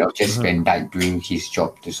 out, instead of just Mhm. Van Dijk doing his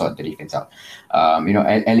job to sort the defense out.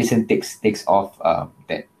 Ellison takes off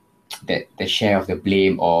that share of the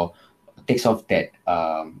blame, or takes off that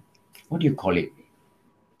what do you call it?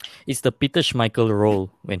 It's the Peter Schmeichel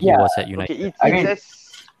role when he Yeah. was at okay. United. I mean, it's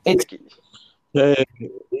Okay.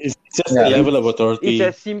 It's just Yeah, the level of It's authority.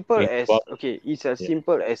 as simple in as what-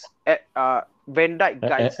 Van Dijk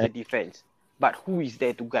guides eh, the defense, but who is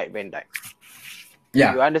there to guide Van Dijk?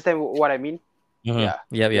 yeah. You understand what I mean? Mhm.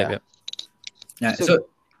 Yeah. Yeah. Yeah. So- So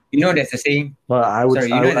there's a saying. Well, I would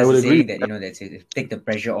There's would a agree. saying that says take the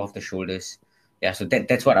pressure off the shoulders. Yeah, so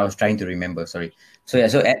that's what I was trying to remember. Sorry. So yeah,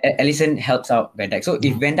 so Ellison helps out Van Dijk. So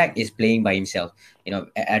if Van Dijk is playing by himself,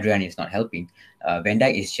 Adrian is not helping. Van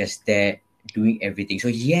Dijk is just there doing everything. So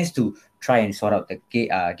he has to try and sort out the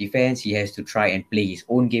defense. He has to try and play his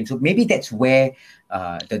own game. So maybe that's where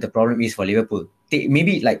the problem is for Liverpool.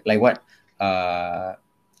 Maybe like what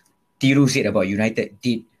Tiru said about United.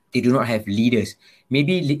 They do not have leaders.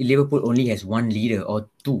 Maybe Liverpool only has one leader or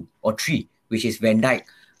two or three, which is Van Dijk,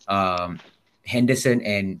 Henderson,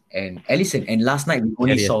 and Ellison. And last night we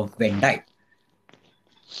only Carrier. saw Van Dijk.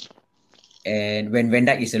 And when Van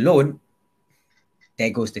Dijk is alone, there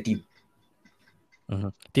goes the team.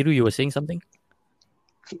 Tiru, you were saying something?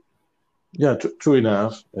 Yeah, true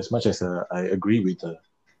enough. As much as I agree with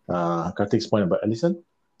Kartik's point about Ellison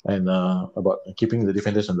and about keeping the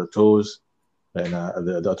defenders on the toes and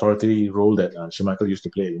the authority role that Schmeichel used to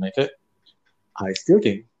play at United, I still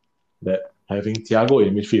think that having Thiago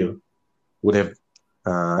in midfield would have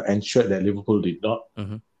ensured that Liverpool did not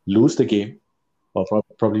lose the game, or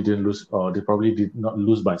probably didn't lose, or they probably did not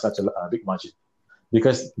lose by such a big margin,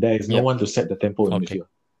 because there is no Yep. one to set the tempo in Okay. midfield.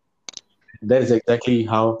 That is exactly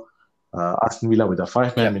how Aston Villa with a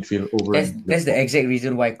five-man midfield over. That's the exact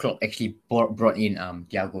reason why Klopp actually brought in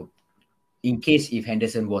Thiago, in case if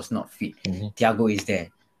Henderson was not fit. Thiago is there.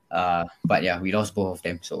 But yeah, we lost both of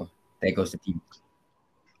them, so there goes the team.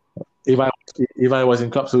 If I was in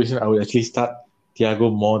Klopp's position, I would actually start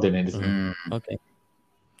Thiago more than Henderson. Okay.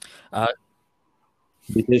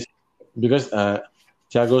 Because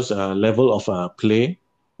Thiago's level of play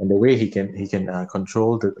and the way he can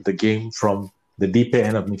control the game from the deeper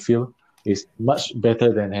end of midfield is much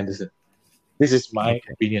better than Henderson. This is my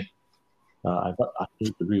opinion. I'm not asking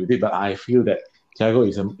you to agree with it, but I feel that Thiago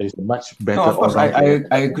is a much better. No, of course, I all-round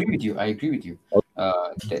player. agree with you.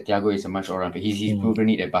 That Thiago is a much all-round player. He's proven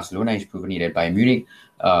it at Barcelona. He's proven it at Bayern Munich.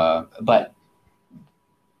 But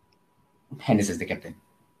Henderson's the captain.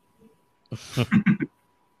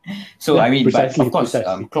 So Yeah, I mean, precisely, but of course,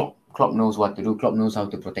 precisely. Klopp knows what to do. Klopp knows how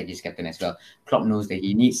to protect his captain as well. Klopp knows that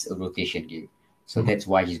he needs a rotation game. So that's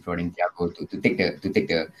why he's brought in Thiago to take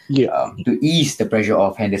the to ease the pressure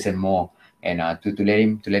of Henderson more, and to let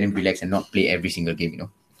him relax and not play every single game.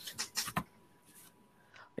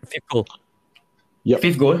 Fifth goal. Yep.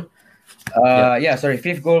 Fifth goal.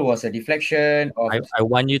 Fifth goal was a deflection of. I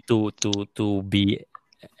want you to be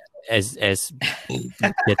as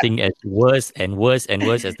getting as worse and worse and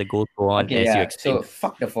worse as the goals go on, Okay, as you yeah. explain. So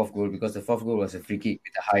fuck the fourth goal, because the fourth goal was a free kick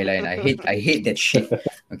with a high line. I hate that shit.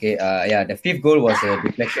 Okay, the fifth goal was a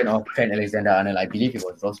deflection of Trent Alexander-Arnold. I believe it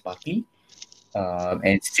was Ross Barkley.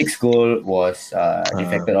 And sixth goal was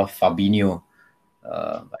deflected off Fabinho.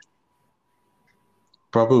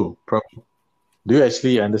 Prabhu. Do you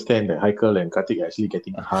actually understand that Heikel and Kartik are actually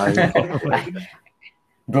getting high?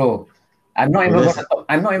 Bro, I'm not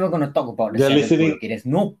even gonna talk about the They're seventh listening. goal. Okay, there's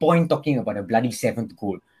no point talking about the bloody seventh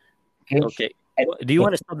goal. Okay. Do you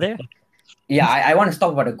want to stop there? Yeah, I want to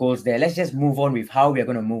talk about the goals there. Let's just move on with how we're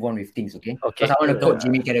gonna move on with things, okay? Okay. Because I want to quote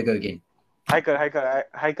Jimmy Carragher again.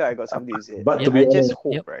 Heikel, I got something to say. But to I be just honest,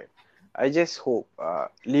 hope, right? I just hope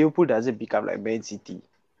Liverpool doesn't become like Man City.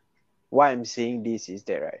 Why I'm saying this is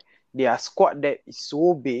that, right, their squad depth is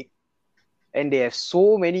so big and they have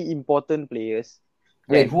so many important players.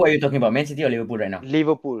 Wait, who are you talking about? Man City or Liverpool right now?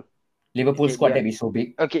 Liverpool. Liverpool's squad yeah. depth is so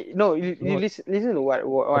big. Okay, no, you listen to what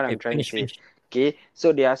Okay, I'm trying to say. finish. Okay,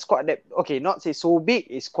 so their squad depth, okay, not say so big,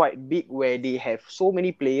 it's quite big, where they have so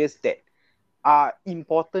many players that are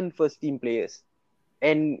important first team players.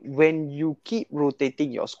 And when you keep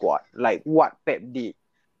rotating your squad, like what Pep did,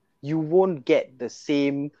 you won't get the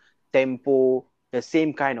same tempo, the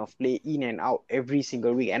same kind of play in and out every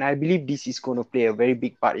single week. And I believe this is going to play a very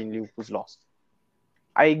big part in Liverpool's loss.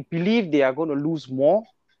 I believe they are going to lose more,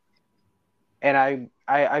 and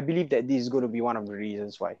I believe that this is going to be one of the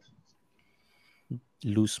reasons why.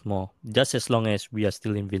 Lose more. Just as long as we are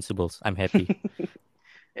still invincibles, I'm happy.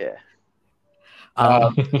 Yeah.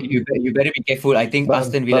 You better be careful. I think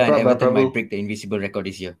Aston Villa and Everton might break the invisible record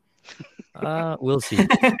this year. We'll see.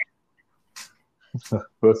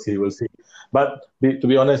 We'll see. But to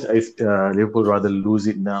be honest, Liverpool rather lose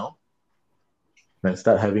it now than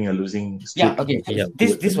start having a losing streak. Yeah, okay. Yeah.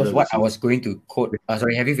 This was what I was going to quote.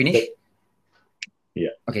 Sorry, have you finished? Yeah.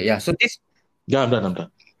 Okay, yeah. So this. Yeah, I'm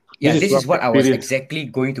done. Yeah, this is what I was exactly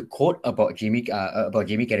going to quote about Jamie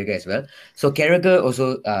Carragher as well. So Carragher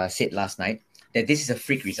also said last night that this is a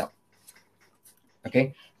freak result.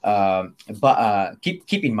 Okay, but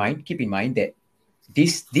keep in mind that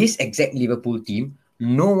this exact Liverpool team,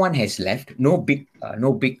 no one has left, no big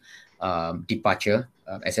departure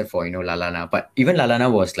except for Lallana. But even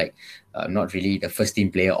Lallana was like not really the first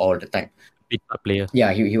team player all the time. Big player.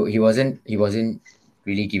 Yeah, he wasn't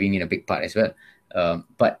really giving in a big part as well.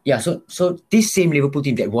 But yeah, so this same Liverpool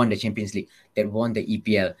team that won the Champions League, that won the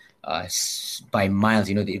EPL by miles,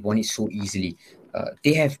 they won it so easily.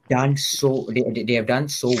 They have done so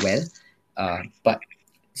well. But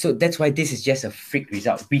so that's why this is just a freak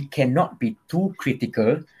result. We cannot be too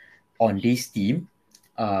critical on this team.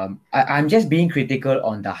 I'm just being critical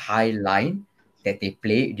on the high line that they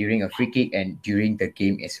play during a free kick and during the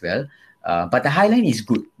game as well. But the high line is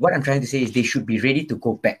good. What I'm trying to say is they should be ready to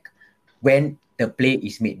go back when the play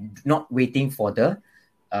is made, not waiting for the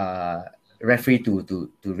referee to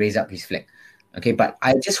raise up his flag. Okay, but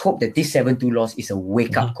I just hope that this 7-2 loss is a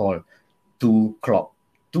wake-up call to Klopp,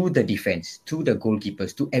 to the defense, to the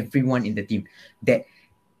goalkeepers, to everyone in the team, that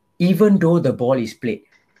even though the ball is played,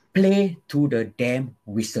 play to the damn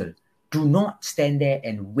whistle. Do not stand there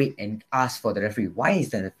and wait and ask for the referee. Why is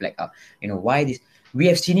the flag up? Why this? We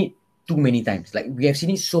have seen it too many times. Like, we have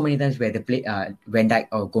seen it so many times where the play Van Dijk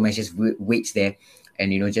or Gomez just waits there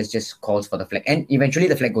and just calls for the flag, and eventually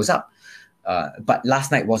the flag goes up. But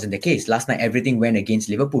last night wasn't the case. Last night everything went against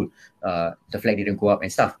Liverpool. The flag didn't go up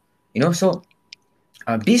and stuff. So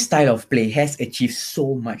this style of play has achieved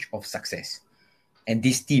so much of success, and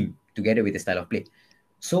this team together with the style of play.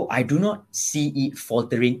 So I do not see it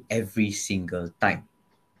faltering every single time.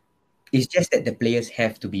 It's just that the players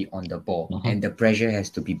have to be on the ball and the pressure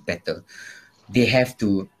has to be better. They have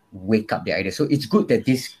to wake up their idea. So it's good that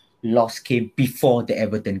this loss came before the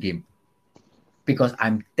Everton game. Because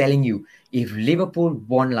I'm telling you, if Liverpool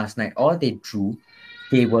won last night or they drew,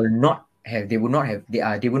 they will not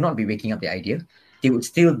be waking up the idea. They would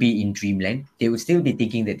still be in dreamland. They would still be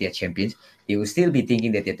thinking that they're champions. They would still be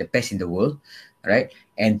thinking that they're the best in the world, right?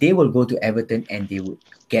 And they will go to Everton and they would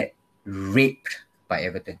get raped by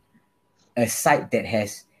Everton, a side that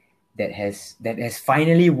has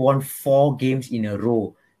finally won 4 games in a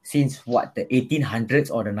row since the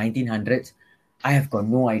 1800s or the 1900s. I have got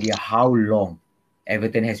no idea how long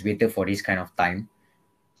Everton has waited for this kind of time.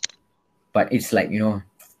 But it's like,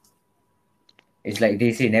 it's like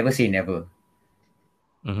they say never.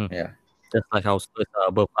 Yeah. Just like how Spurs are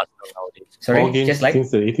above Arsenal nowadays. Sorry, All games just like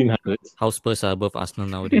since the 1800s. How Spurs are above Arsenal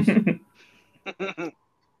nowadays.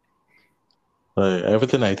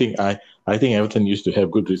 Everton, I think Everton used to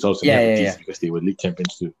have good results because they were league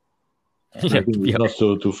champions too. I think it's not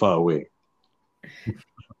so too far away.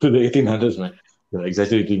 To the 1800s, man. You're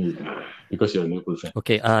exaggerating it because you're a Liverpool fan.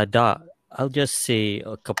 Okay, Da, I'll just say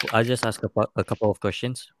I'll just ask a couple of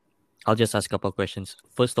questions.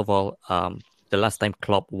 First of all, the last time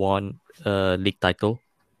Klopp won a league title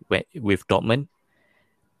with Dortmund,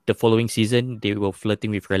 the following season they were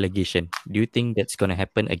flirting with relegation. Do you think that's going to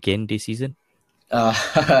happen again this season?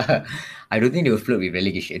 I don't think they will flirt with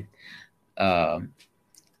relegation.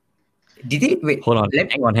 Did they wait? Hold on,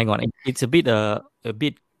 hang on. It's a bit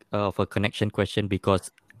of a connection question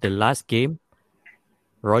because the last game,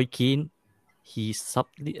 Roy Keane, he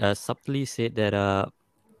subtly said that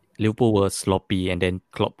Liverpool were sloppy, and then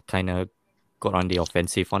Klopp kind of got on the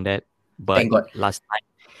offensive on that. But last time,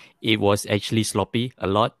 it was actually sloppy a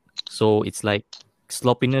lot. So it's like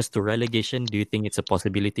sloppiness to relegation. Do you think it's a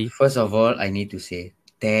possibility? First of all, I need to say,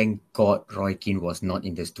 thank God Roy Keane was not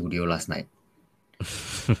in the studio last night.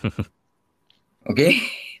 Okay?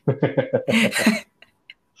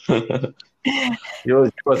 He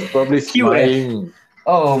was probably smiling.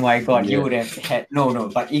 Oh my God, he would have had... No.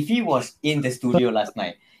 But if he was in the studio last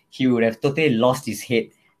night, he would have totally lost his head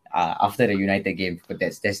after the United game. But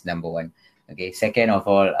that's number one. Okay. Second of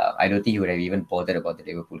all, I don't think he would have even bothered about the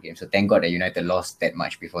Liverpool game. So thank God that United lost that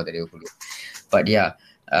much before the Liverpool game. But yeah,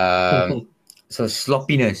 so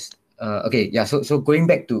sloppiness. Okay, yeah. So going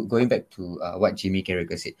back to what Jimmy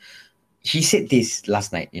Carragher said. He said this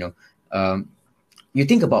last night. You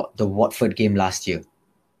think about the Watford game last year,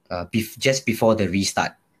 just before the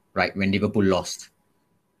restart, right, when Liverpool lost,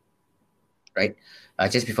 right?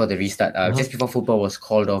 Just before the restart, just before football was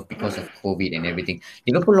called off because of COVID and everything,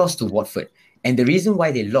 Liverpool lost to Watford. And the reason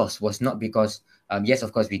why they lost was not because, yes,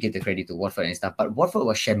 of course, we give the credit to Watford and stuff, but Watford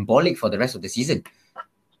was shambolic for the rest of the season.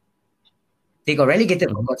 They got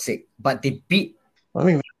relegated for God's sake, but they beat. I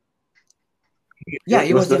mean, Yeah,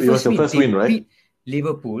 it was their first win. first They win, right? beat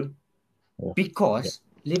Liverpool Yeah. because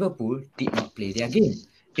Liverpool did not play their game.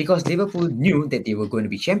 Because Liverpool knew that they were going to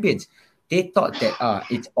be champions. They thought that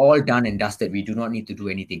it's all done and dusted. We do not need to do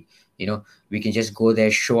anything. We can just go there,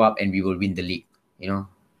 show up, and we will win the league.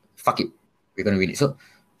 Fuck it. We're going to win it. So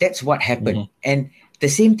that's what happened. And the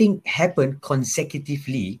same thing happened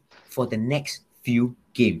consecutively for the next few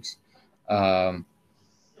games.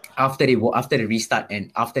 After the restart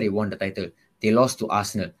and after they won the title, they lost to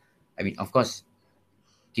Arsenal. I mean, of course,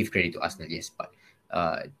 give credit to Arsenal, yes, but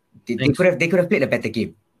they could have played a better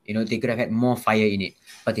game. They could have had more fire in it,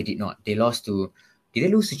 but they did not. They lost to. Did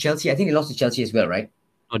they lose to Chelsea? I think they lost to Chelsea as well, right?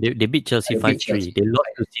 No, they beat Chelsea They beat 5-3. Chelsea. They lost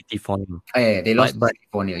to City 4-0. Yeah, they lost But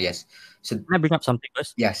 4-0, yes. So can I bring up something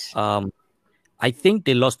first? yes, I think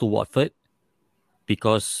they lost to Watford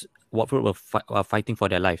because Watford were fighting for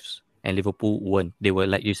their lives and Liverpool weren't. They were,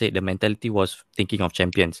 like you said, the mentality was thinking of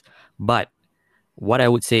champions. But what I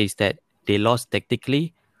would say is that they lost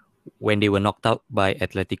tactically when they were knocked out by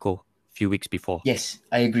Atletico a few weeks before. yes,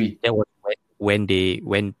 I agree. That was when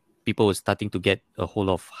people were starting to get a hold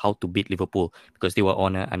of how to beat Liverpool because they were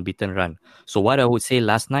on an unbeaten run. So what I would say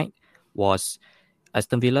last night was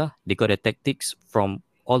Aston Villa, they got the tactics from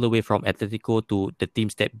all the way from Atletico to the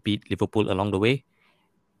teams that beat Liverpool along the way.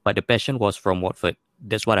 But the passion was from Watford.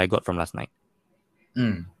 That's what I got from last night.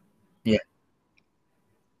 Yeah.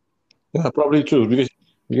 Yeah, probably true because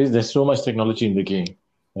there's so much technology in the game,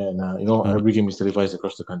 and every game is televised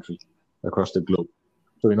across the country, across the globe.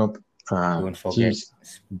 So Don't forget. teams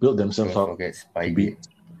build themselves Don't up forget to Spy beat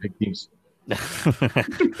big teams.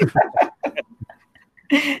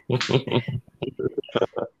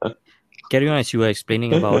 Carry on as you were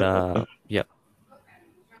explaining about yeah.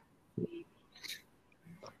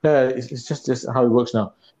 Yeah, it's just how it works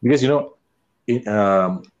now. Because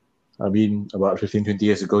I mean, about 15, 20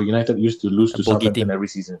 years ago, United used to lose to bogey Southampton team. every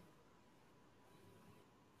season.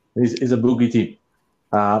 It's a bogey team.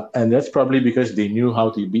 And that's probably because they knew how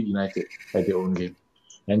to beat United at their own game.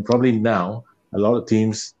 And probably now, a lot of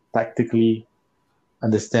teams tactically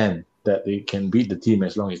understand that they can beat the team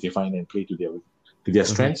as long as they find and play to their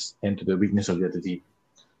strengths and to the weakness of the other team.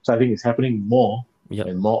 So I think it's happening more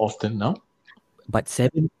and more often now. But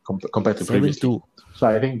compared to previously. 7-2. So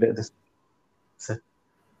I think that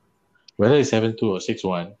whether it's 7-2 or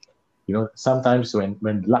 6-1, sometimes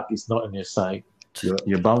when luck is not on your side,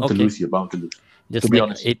 you're bound to lose. You're bound to lose. Just to be like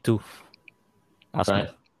honest. 8-2. Arsenal.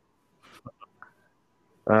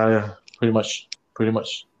 Right? Pretty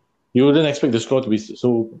much. You wouldn't expect the score to be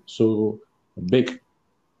so big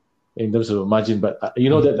in terms of margin, but that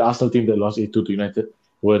the Arsenal team that lost 8-2 to United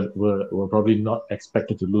were probably not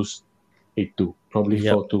expected to lose 8-2, probably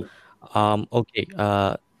 4-2. Okay.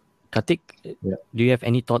 Katik, do you have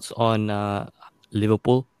any thoughts on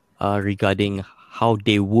Liverpool regarding how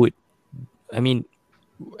they would? I mean,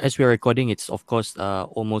 as we are recording, it's of course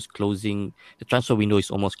almost closing. The transfer window is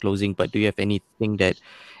almost closing. But do you have anything that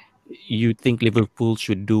you think Liverpool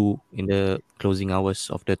should do in the closing hours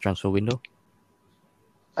of the transfer window?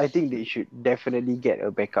 I think they should definitely get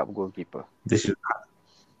a backup goalkeeper. They should.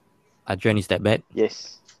 Adrian, is that bad?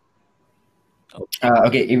 Yes.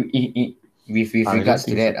 Okay. With regards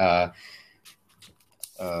to that,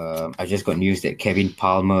 I just got news that Kevin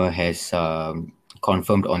Palmer has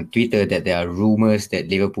confirmed on Twitter that there are rumors that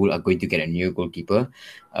Liverpool are going to get a new goalkeeper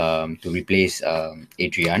to replace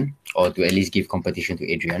Adrian, or to at least give competition to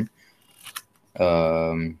Adrian.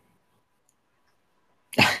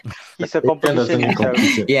 He's a competition himself.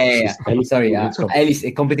 Yeah. Sorry, at least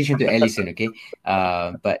a competition to Alisson. Okay,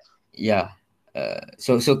 but yeah.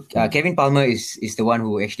 So Kevin Palmer is the one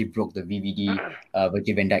who actually broke the VVD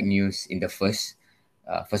Virgil van Dijk news in the first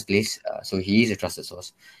place. So he is a trusted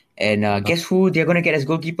source. And guess who they're gonna get as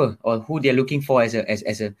goalkeeper, or who they're looking for as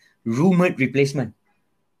a rumored replacement?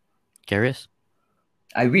 Karius?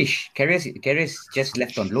 I wish Karius just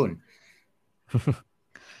left on loan.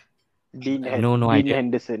 Dean No idea.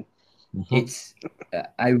 Henderson. It's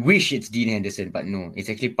I wish it's Dean Henderson, but no, it's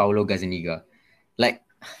actually Paulo Gazzaniga. Like,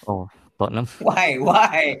 Oh, Tottenham.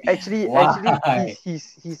 why? Actually, Why?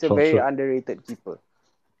 he's a For very sure. underrated keeper.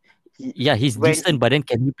 Yeah, he's When decent, but then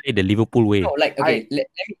can he play the Liverpool way? No, like okay,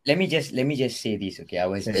 let me just say this. Okay, I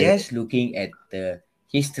was just looking at the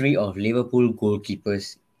history of Liverpool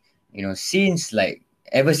goalkeepers. Since like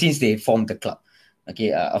ever since they formed the club.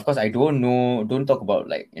 Okay, of course I don't talk about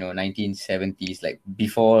like 1970s, like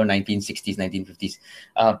before 1960s, 1950s.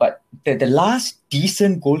 But the last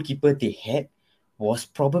decent goalkeeper they had was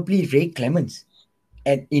probably Ray Clemens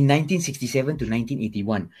in 1967 to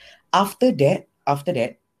 1981. After that,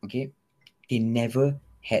 okay, they never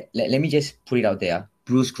had. Let me just put it out there.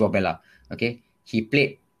 Bruce Grobella, okay, he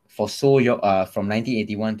played for from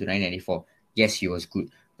 1981 to 1994. Yes, he was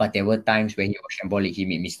good, but there were times where he was shambolic. He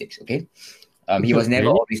made mistakes. Okay, he was never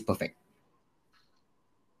Really? always perfect.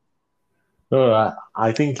 No,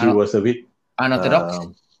 I think he was a bit Unorthodox.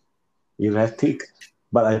 erratic,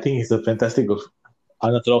 but I think he's a fantastic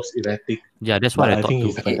unorthodox, erratic. Yeah, that's But what I I thought think too.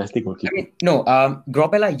 he's a fantastic goalkeeper. I mean, no.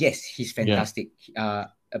 Grobella, yes, he's fantastic.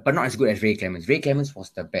 But not as good as Ray Clemens. Ray Clemens was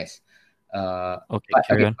the best. Okay, But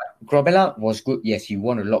carry on. Grobella was good. Yes, he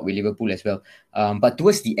won a lot with Liverpool as well. But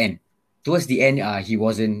towards the end, he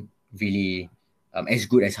wasn't really as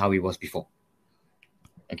good as how he was before.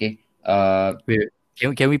 Okay. Wait,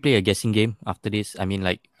 can we play a guessing game after this? I mean,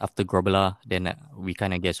 like after Grobela, then we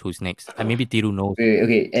kind of guess who's next. Maybe Tiru knows.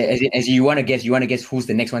 Okay. As you want to guess who's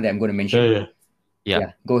the next one that I'm going to mention.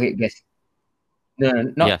 Yeah. Go ahead, guess. No,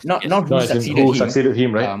 Yes, not yes. who No, as in succeeded who him. succeeded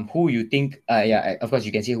him, right? Who you think? Yeah. Of course,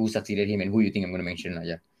 you can say who succeeded him and who you think I'm going to mention.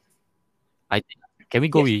 Yeah. I think. Can we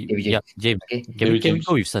go Yes, with David James. James? Okay. Can David we James.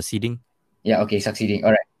 go with succeeding? Yeah. Okay. Succeeding.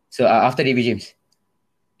 All right. So after David James.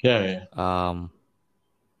 Yeah.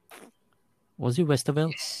 Was it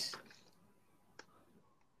Westerveld? Yes.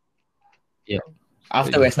 Yeah.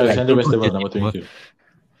 After Yeah. Westerveld. Alexander Westerveld, number 22.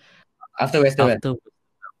 After Westerveld. After.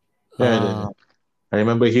 Yeah. I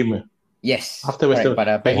remember him. Yes. After Right, Westerveld,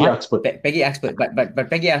 but Peggy Oxford. Peggy Oxford, but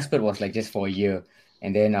Peggy Oxford was like just for a year,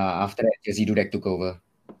 and then after that, Jesse Dudek took over.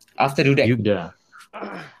 After Dudek, Yeah.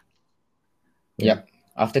 yep.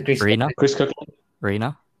 After Chris Reina? Kirkland, Chris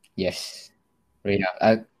Kirkland. yes, Reina.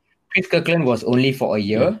 Chris Kirkland was only for a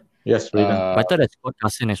year. Yes, Reina. But I thought that's Scott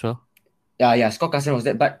Carson as well. Yeah, Scott Carson was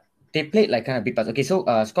there, but they played like kind of big parts. Okay, so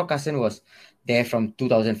Scott Carson was there from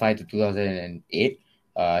 2005 to 2008.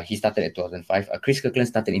 He started at 2005. Chris Kirkland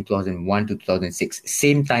started in 2001 to 2006,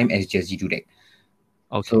 same time as Jerzy Dudek.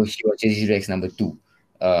 Okay. So he was Jerzy Dudek's number 2.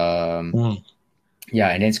 Yeah,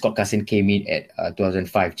 and then Scott Carson came in at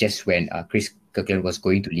 2005, just when Chris Kirkland was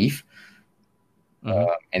going to leave.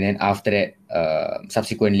 And then after that,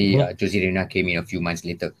 subsequently, Jose Reina came in a few months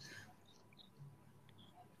later.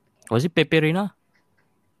 Was it Pepe Reina?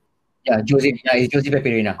 Yeah, it's Jose Pepe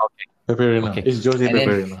Reina. Okay. Pepe Reina. Okay. It's Jose And Pepe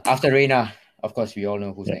then Reina. after Reina, of course, we all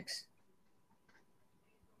know who's Yeah. next.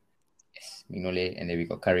 Yes, Mignolet, and then we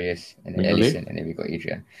got Karius, and then Mignolet. Ellison, and then we got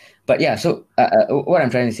Adrian. But yeah, so what I'm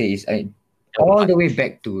trying to say is, all the way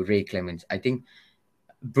back to Ray Clemens, I think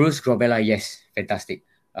Bruce Grobella, yes, fantastic.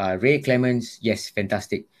 Ray Clemens, yes,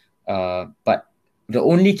 fantastic. But the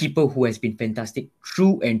only keeper who has been fantastic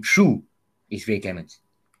through and through is Ray Clemens.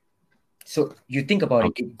 So you think about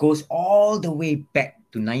it, it goes all the way back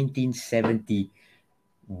to 1971.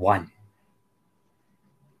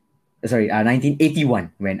 Sorry,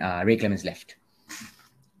 1981 when Ray Clemens left.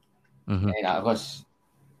 And of course,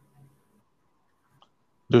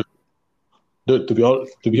 Dude, to be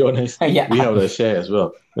honest, Yeah. we have the share as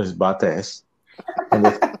well. There's Bartes. And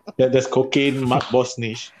there's cocaine, Mark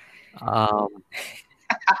Bosnich. From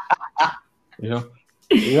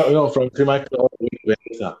Trimichael all the way to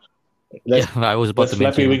Venice. Yeah, I was about to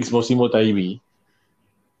Flappy mention. Wings Mosimo Taibi.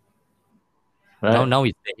 Right? Now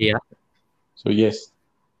it's De Gea. So yes,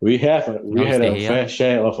 we had a De Gea. fair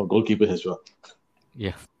share of goalkeepers as well.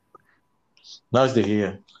 Yeah. Now it's the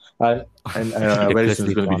here. And very soon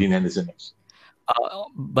it's going to be Dean Henderson next.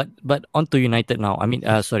 But on to United now. I mean,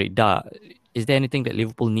 sorry, Da. Is there anything that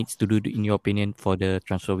Liverpool needs to do, in your opinion, for the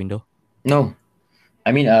transfer window? No.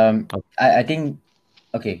 I mean, I think,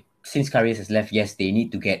 okay, since Karius has left, yes, they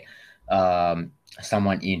need to get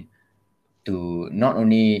someone in to not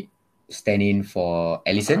only stand in for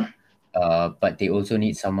Ellison, but they also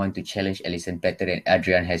need someone to challenge Ellison better than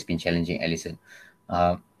Adrian has been challenging Ellison.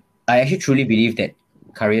 I actually truly believe that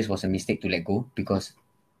Karius was a mistake to let go, because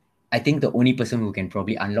I think the only person who can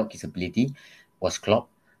probably unlock his ability was Klopp,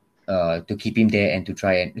 to keep him there and to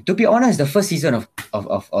try and, to be honest, the first season of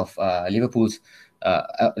Liverpool's,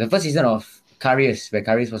 the first season of Karius, where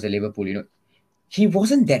Karius was at Liverpool, he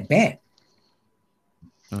wasn't that bad.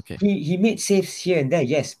 Okay. He made saves here and there,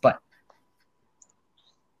 yes, but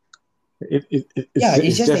it's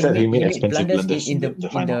It's just just that that he made he made expensive blunders blunders in the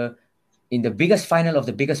final. in the biggest final of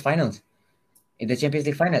the biggest finals, in the Champions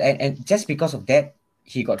League final, and just because of that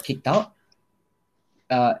he got kicked out.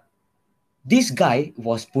 This guy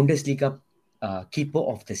was Bundesliga keeper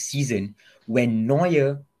of the season when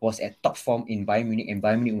Neuer was at top form in Bayern Munich and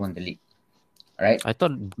Bayern Munich won the league. Right? I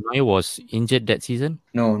thought Neuer was injured that season.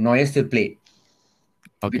 No, Neuer still played.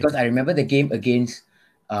 Okay. Because I remember the game against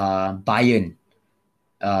Bayern,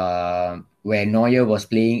 where Neuer was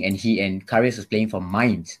playing and he and Karius was playing for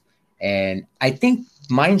Mainz. And I think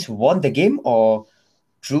Mainz won the game or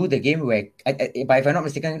drew the game where, but if I'm not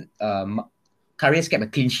mistaken, Karius kept a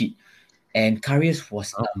clean sheet. And Karius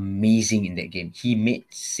was amazing in that game. He made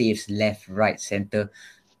saves left, right, center,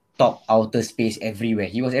 top, outer space, everywhere.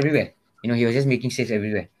 He was everywhere. He was just making saves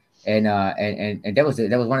everywhere. And that was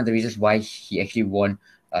one of the reasons why he actually won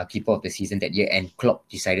keeper of the season that year. And Klopp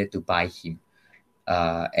decided to buy him.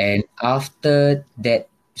 And after that,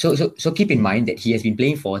 so keep in mind that he has been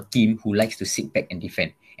playing for a team who likes to sit back and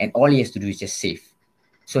defend, and all he has to do is just save.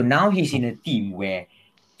 So now he's in a team where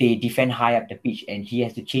they defend high up the pitch, and he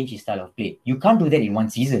has to change his style of play. You can't do that in one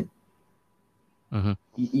season. Mm-hmm.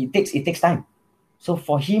 It takes time. So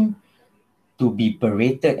for him to be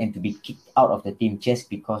berated and to be kicked out of the team just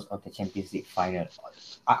because of the Champions League final,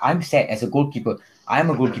 I'm sad as a goalkeeper. I'm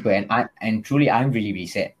a goalkeeper, and truly I'm really really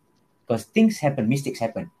sad because things happen, mistakes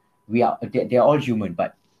happen. They're all human,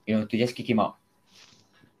 but to just kick him out.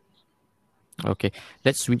 Okay.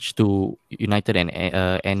 Let's switch to United and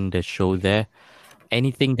end the show there.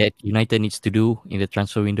 Anything that United needs to do in the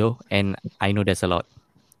transfer window, and I know there's a lot.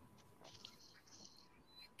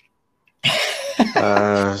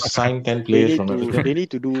 Sign 10 They players need from to Everton. they need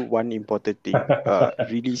to do one important thing.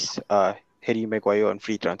 Release Harry Maguire on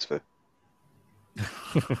free transfer.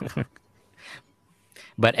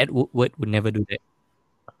 But Ed Woodward would never do that.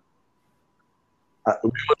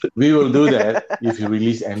 We will do that if you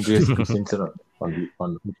release Andreas Christensen on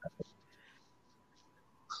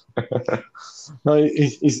No,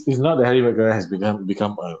 it's not that Harry Maguire has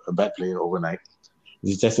become a bad player overnight.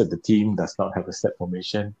 It's just that the team does not have a set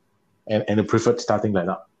formation and a preferred starting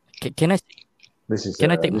lineup. Can I This is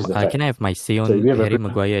can I this is the fact. can I have my say So if on you have a Harry preferred-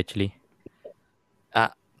 Maguire actually?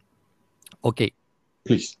 Okay.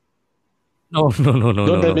 Please No. don't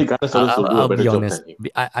tell me Gunner will do a I'll better be job honest. than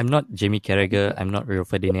him. I'm not Jamie Carragher. I'm not Rio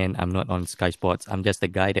Ferdinand. I'm not on Sky Sports. I'm just a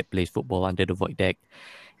guy that plays football under the void deck,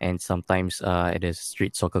 and sometimes at a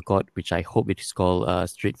street soccer court, which I hope it is called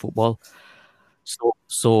street football.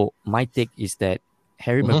 So my take is that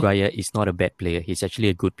Harry Mhm. Maguire is not a bad player. He's actually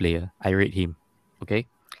a good player. I rate him. Okay,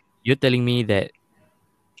 you're telling me that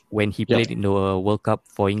when he Yeah. played in the World Cup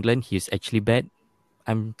for England, he's actually bad.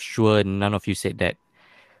 I'm sure none of you said that.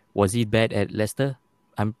 Was he bad at Leicester?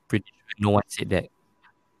 I'm pretty sure no one said that.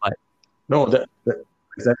 No, that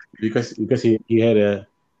exactly because he had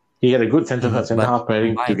a good center But half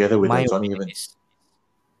pairing together with my Johnny opinion Evans. is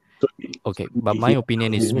So okay. But my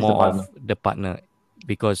opinion he is missed the more partner. of the partner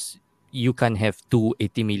because you can't have two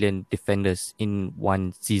 80 million defenders in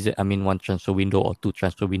one season. I mean, one transfer window or two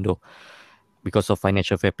transfer window because of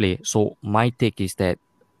financial fair play. So my take is that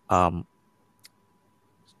um,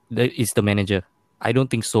 is the manager. I don't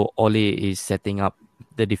think so. Ole is setting up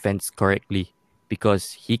the defense correctly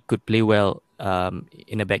because he could play well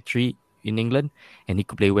in a back three in England and he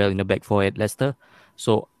could play well in a back four at Leicester.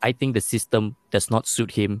 So I think the system does not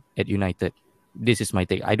suit him at United. This is my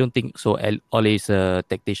take. I don't think so. Ole is a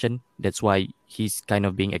tactician. That's why he's kind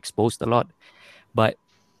of being exposed a lot. But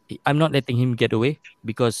I'm not letting him get away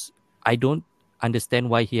because I don't understand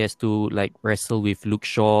why he has to like wrestle with Luke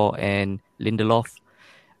Shaw and Lindelof.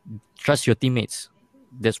 Trust your teammates.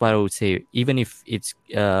 That's what I would say. Even if it's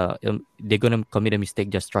they're gonna commit a mistake,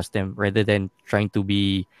 just trust them rather than trying to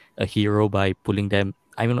be a hero by pulling them.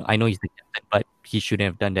 I know he's the captain, but he shouldn't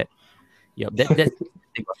have done that. Yeah, that's.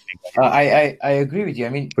 I agree with you. I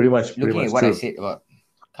mean, Pretty much looking at what I true. said about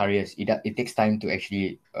careers, it takes time to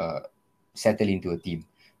actually settle into a team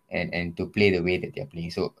and to play the way that they're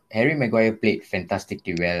playing. So Harry Maguire played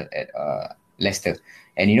fantastically well at Leicester,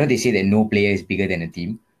 and they say that no player is bigger than a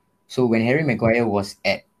team. So when Harry Maguire was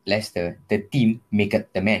at Leicester, the team make up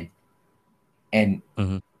the man, and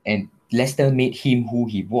Mhm. and Leicester made him who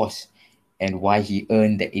he was, and why he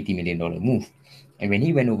earned the $80 million move. And when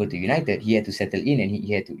he went over to United, he had to settle in, and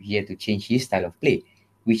he had to change his style of play,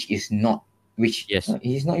 which is not which Yes.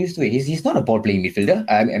 he's not used to it. He's not a ball playing midfielder.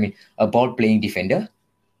 I mean a ball playing defender.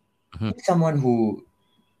 Mhm. He's someone who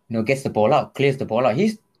gets the ball out, clears the ball out.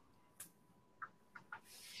 He's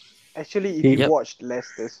Actually, if He- you Yep. watched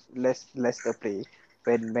Leicester play,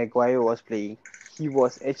 when Maguire was playing, he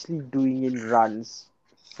was actually doing in runs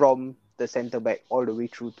from the centre back all the way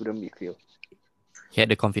through to the midfield. He had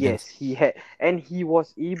the confidence. Yes, he had, and he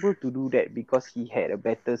was able to do that because he had a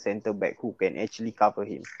better centre back who can actually cover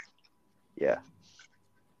him. Yeah.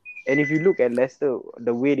 And if you look at Leicester,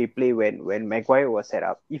 the way they play when Maguire was set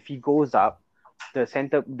up, if he goes up,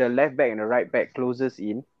 the left back and the right back closes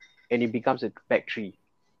in, and it becomes a back three.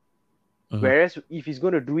 Mhm. Whereas if he's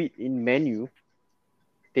going to do it in Man U,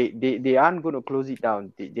 they aren't going to close it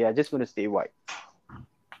down. They are just going to stay wide.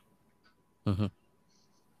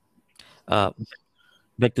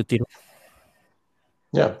 Back to Tiro.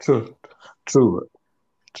 Yeah, true.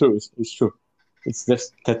 It's true. It's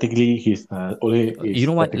just technically his Ole is You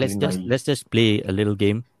know what? technically naive. Let's just play a little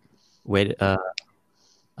game where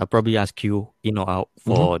I'll probably ask you in or out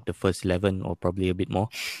for the first 11 or probably a bit more.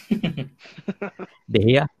 De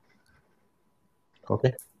Gea,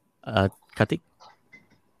 Okay. Katik,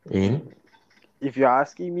 In. If you're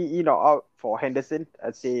asking me in or out for Henderson,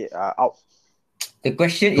 I'd say out. The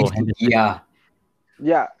question So is, Henderson.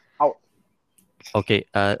 Yeah, out. Okay,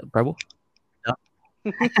 Prabu, Yeah,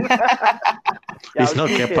 It's I'll not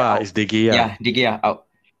still say Kepa, out. it's De Gea. yeah, De Gea out.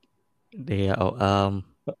 De Gea out.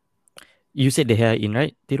 You said De Gea in,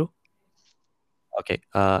 right, Tiro? Okay.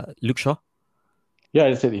 Luke Shaw, Yeah,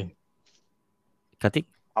 I said in. Katik,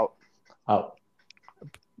 Out.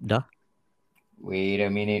 Da. Wait a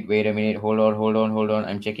minute. Hold on.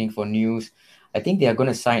 I'm checking for news. I think they are going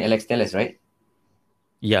to sign Alex Telles, right?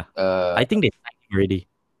 Yeah, I think they signed him already.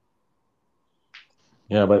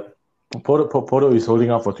 Yeah, but Porto is holding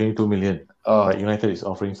out for 22 million. Oh, But United is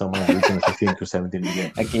offering somewhere in the region of 15 to 17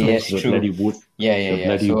 million. okay, yes, The true. bloody wood. Yeah.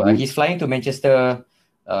 bloody So wood. he's flying to Manchester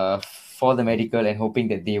for the medical and hoping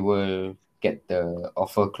that they will get the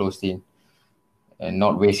offer closed in and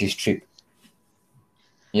not waste his trip.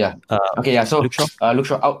 Yeah. Okay, yeah. So Luke Shaw? Luke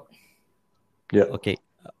Shaw out. Yeah. Okay.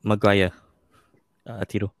 Maguire,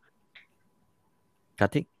 Tiro.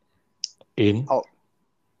 Katik, In. Out.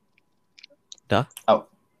 Da. Out.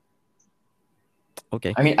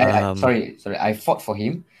 Okay. I mean, sorry. I fought for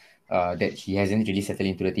him that he hasn't really settled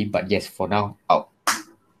into the team, but yes, for now, out.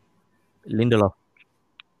 Lindelof,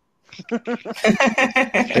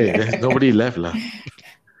 Hey, there's nobody left lah.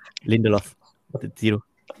 Lindelof, Tiro.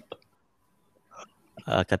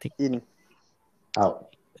 Katik, In. Out.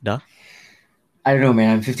 Da. I don't know,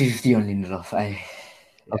 man. I'm 50-50 on Lindelof.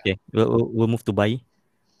 Okay. We'll move to Bayi.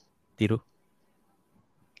 Tiro.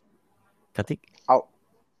 Katik. Out.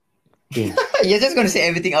 In. You're just gonna say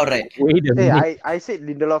everything outright. Wait a Hey, minute. I said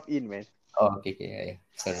Lindelof in, man. Oh, okay, yeah.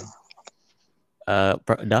 Sorry.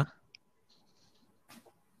 Da.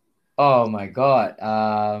 Oh my god.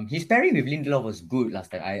 His pairing with Lindelof was good last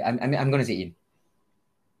time. I'm gonna say in.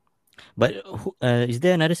 But is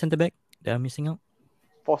there another centre back that I'm missing out?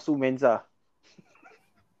 Fosu Mensah.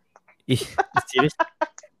 Serious?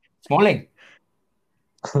 Smalling.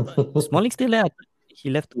 Smalling still there. He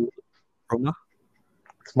left to Roma.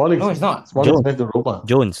 Smalling. No, it's not. Smalling Jones. went to Roma.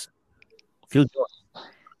 Jones. Phil Jones.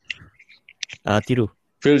 Tiru.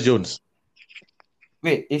 Phil Jones.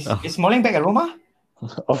 Wait, is Smalling back at Roma?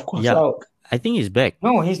 Of course Yeah. out. I think he's back.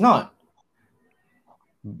 No, he's not.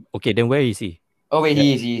 Okay, then where is he? Oh wait,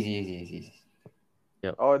 he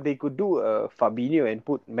is. Or they could do Fabinho and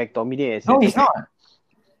put McTominay as No, he's centre back. not.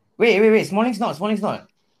 Wait. Smalling's not.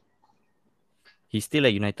 He's still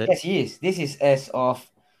at United. Yes, he is. This is as of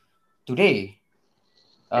today.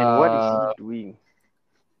 And what is he doing?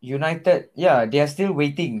 United, yeah, they are still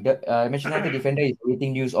waiting. The Manchester United defender is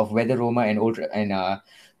waiting news of whether Roma and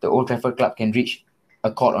the Old Trafford club can reach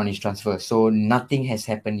accord on his transfer. So nothing has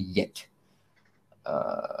happened yet.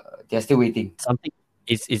 They are still waiting. Something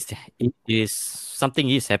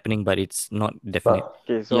is happening, but it's not definite.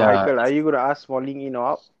 Okay, so Yeah. Michael, are you gonna ask Smalling in or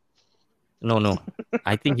out? No.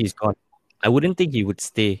 I think he's gone. I wouldn't think he would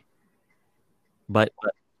stay. But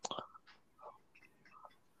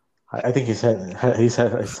I think he's had his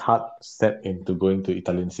heart set into going to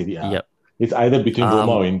Italian Serie A. Yep. It's either between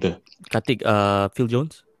Roma or Inter. Katik, Phil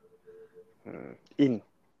Jones, In.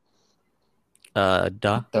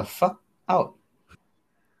 Da. The fuck out.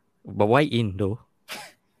 But why in though?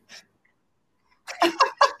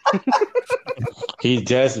 He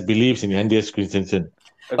just believes in Andreas Christensen.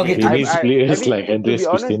 Okay, He needs players like to Andreas be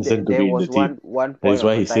honest, Christensen to there be in was the team. one That is point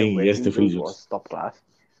why of he's time saying where yes to Phil Phil Jones Jones. was top class.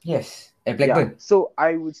 Yes, at Blackburn. Yeah, so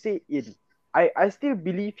I would say in. I still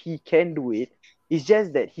believe he can do it. It's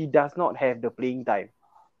just that he does not have the playing time.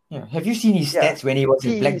 Yeah. Have you seen his Yeah. stats when he was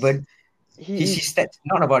He at Blackburn? is- His stats,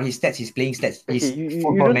 not about his stats, his playing stats. Okay, His you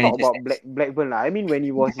football don't talk manager about stats. Blackburn lah. I mean, when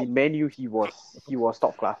he was in Man U, he was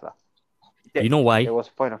top class lah. You know why? There was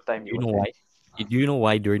a point of time. You know why? Do you know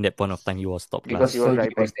why during that point of time he was top Because class? He was Fergie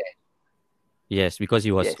right was back. there. Yes, because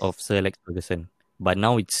he was Yes. of Sir Alex Ferguson. But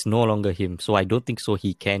now it's no longer him. So I don't think so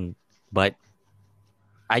he can. But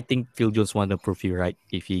I think Phil Jones want to prove you right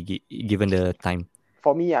if he given the time.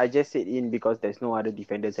 For me, I just said in because there's no other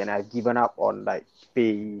defenders, and I've given up on like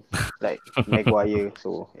pay like Maguire.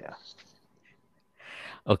 So yeah,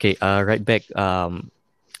 Okay, right back.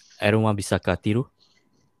 Aaron Wan-Bissaka, Tiru.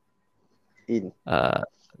 in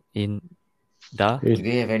In Da, Eh, Do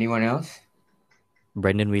they have anyone else?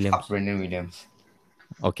 Brandon Fuck Williams. Brendan Williams.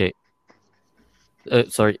 Okay.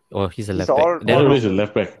 Sorry. Oh, he's a it's left back. all Then, Brandon all is a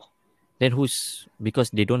left back. then who's because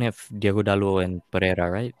they don't have Diego Dalo and Pereira,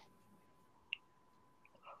 right?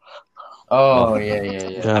 Oh, Well, yeah.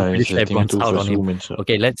 Yeah, pretty he's sure I think everyone's two out first on him. women. So.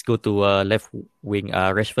 Okay, let's go to left wing.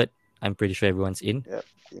 Rashford. I'm pretty sure everyone's in. yeah,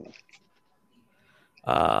 in.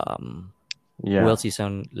 Who Yeah. else is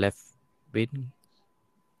on left wing?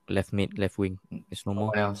 Left mid, left wing. There's no No more.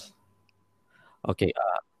 one else. Okay.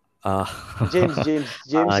 James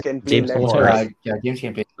can play James left Moore, or right? right. Yeah, James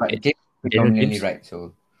can play. But Okay. James is Daniel predominantly James? right,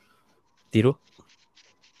 so Tiro.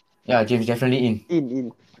 yeah, James definitely in.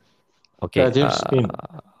 In. Okay. Yeah, James in.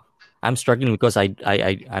 I'm struggling because I'm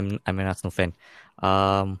an Arsenal fan.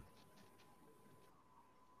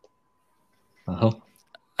 Uh-huh.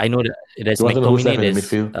 I know that there's You want to know who's McTominay, left in the there's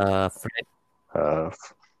midfield? Fred, Uh,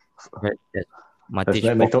 there's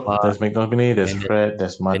there's Matic, Pogba, McTominay, there's and Fred,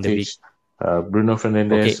 there's Van de Beek. Matic, Bruno Okay,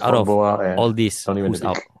 Fernandes, out of Pogba, and all these, Tony Van who's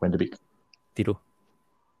out? de Beek. Tiro.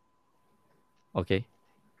 Okay.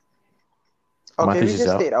 Okay, Matic we is just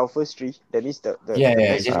out. state our first three. That means the Yeah,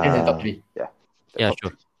 best just three. play the top three. The Yeah, top sure.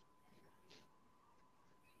 three.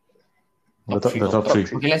 The top three.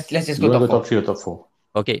 Okay, let's just You go want to top go four. top three or top four?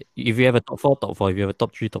 Okay, if you have a top four, top four. If you have a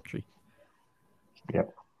top three, top three. Yeah.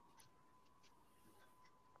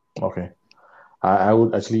 Okay. I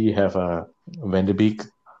would actually have Van de Beek,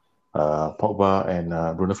 Pogba,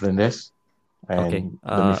 and Bruno Fernandes, and Okay,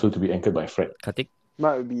 the midfield to be anchored by Fred. Katik.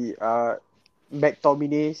 Mine would be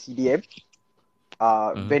McTominay, CDM,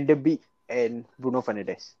 Van de Beek, and Bruno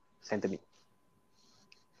Fernandes, centre mid.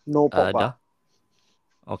 No Pogba. Da.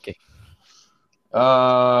 Okay.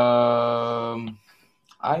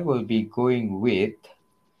 I will be going with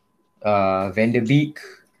Van de Beek.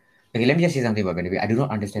 Okay, let me just say something about Van de Beek. I do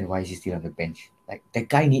not understand why is he still on the bench. Like that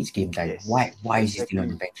guy needs game time. Yes, Why is he still on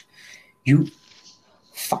the exactly. bench? You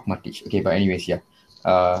fuck Matic. Okay, but anyways, yeah.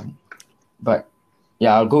 But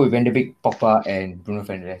yeah, I'll go with Van de Beek, Pogba, and Bruno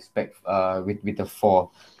Fernandes back with the four.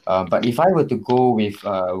 But if I were to go with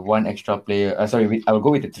one extra player, I will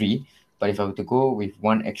go with the three. But if I were to go with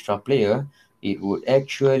one extra player, it would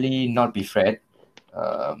actually not be Fred.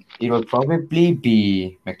 It will probably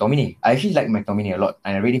be McTominay. I actually like McTominay a lot,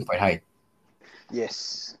 and I rate him quite high.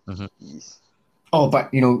 Yes. Mhm. Yes. Oh,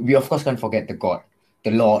 but we of course can't forget the God,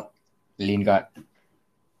 the Lord, Lingard.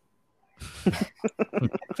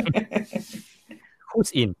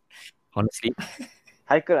 Who's in? Honestly,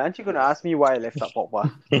 Heikel, aren't you gonna ask me why I left out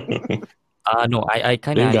Pogba? no, I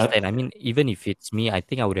kind of Lingard. understand. I mean, even if it's me, I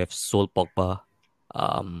think I would have sold Pogba.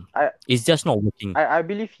 I- It's just not working. I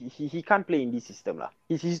believe he can't play in this system lah.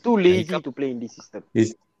 He's too lazy to play in this system.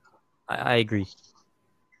 I agree.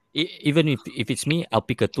 Even if it's me, I'll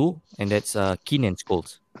pick a two, and that's Keane and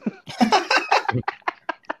Scholes.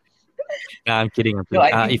 I'm kidding. No,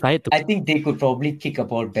 If I had to, I think they could probably kick a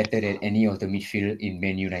ball better than any of the midfield in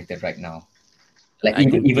Man United right now. Like I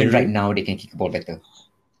think even Tiru- right now, they can kick a ball better.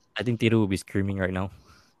 I think Tiru will be screaming right now.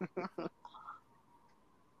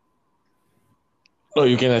 No,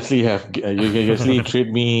 you can actually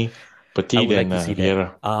trade me I Petit would like and to see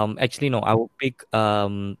Vieira. that. Actually, no. I would pick.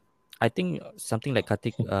 I think something like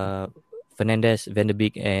Katik, Fernandes, Van de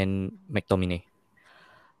Beek, and McTominay.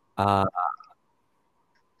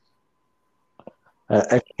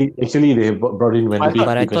 Actually, they brought in Van de Beek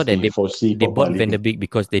But I because thought that they foresee they Pogba bought Van de leaving. Beek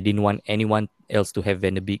because they didn't want anyone else to have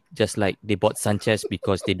Van de Beek. Just like they bought Sanchez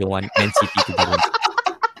because they don't want Man City to get him.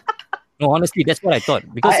 No, honestly, that's what I thought.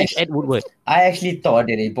 Because it's Ed Woodward. I actually thought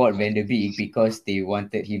that they bought Van de Beek because they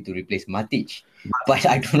wanted him to replace Matic. But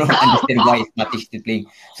I do not understand why is Matic still playing.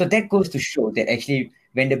 So that goes to show that actually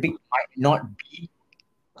Van de Beek might not be.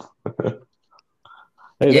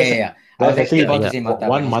 Hey, I was actually about yeah. to say Mata. one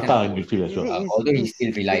but he's Mata kind in of midfield as well. although he's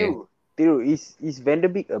still reliable. Tiru, is Van de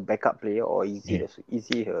Beek a backup player or is he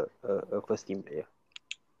a first team player?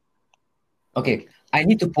 Okay, I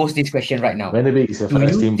need to post this question right now. Van de Beek is a Do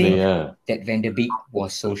first you team think player. that Van de Beek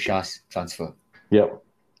was Solskjaer's transfer? Yep.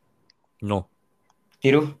 No.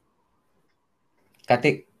 Tiru?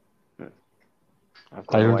 Katik?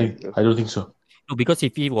 I don't think so. No, because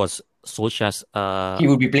if he was Solskjaer's He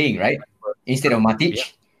would be playing, right? Instead of Matic? Yeah.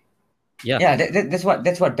 Yeah, that's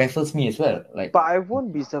what baffles me as well. Like, But I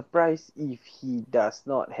won't be surprised if he does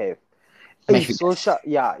not have. match If fit.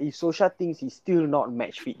 Solskjaer thinks he's still not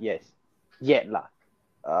match fit, yes, yet lah.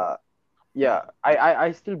 Uh, yeah,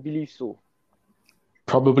 I still believe so.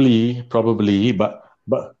 Probably, but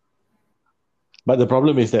the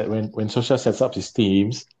problem is that when Solskjaer sets up his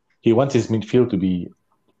teams, he wants his midfield to be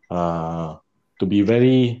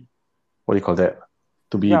very, what do you call that?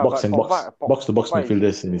 To be Yeah, box but and box, box to box Pogba is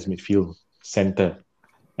midfielders in his midfield center,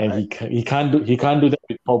 and right. he can't do that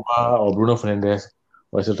with Pogba or Bruno Fernandes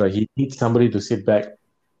or etc. He needs somebody to sit back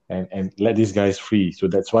and let these guys free. So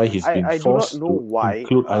that's why he's been I do not forced know to why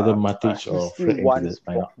include either Matic he or still Fred into the wants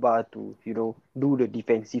lineup. Pogba to do the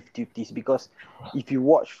defensive duties, because if you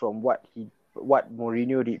watch from what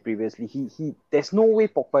Mourinho did previously, he there's no way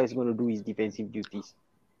Pogba is going to do his defensive duties.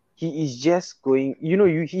 He is just going,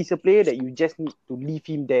 he's a player that you just need to leave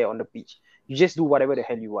him there on the pitch. You just do whatever the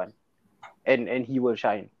hell you want, and he will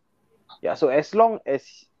shine. Yeah, so as long as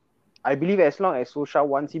Solskjaer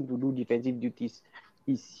wants him to do defensive duties,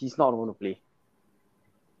 he's not going to play.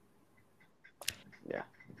 Yeah.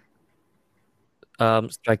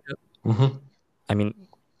 Striker. Mm-hmm. I mean,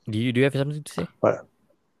 do you have something to say? But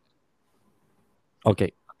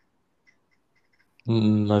Okay.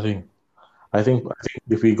 nothing. I think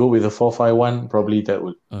if we go with a 4-5-1, probably that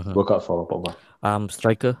would Mhm. work out for Pogba.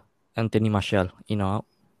 Striker Anthony Martial, out.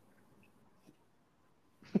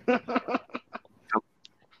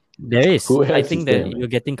 There is. Who I else think is that there, man? you're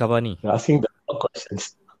getting Cavani. You're asking the wrong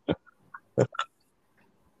questions.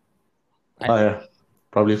 Yeah,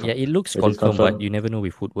 probably. Yeah, it looks It is confirmed, but confirmed, you never know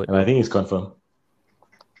with Woodward. and I think it's confirmed.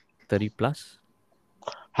 30 plus.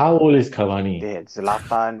 How old is Cavani? They had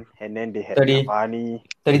Zlatan, and then they had 30. Cavani,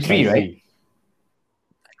 33, right? Precisely.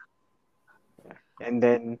 and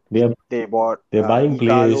then They're they bought they're buying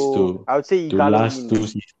players Igalo. I would say to Igalo last in. 2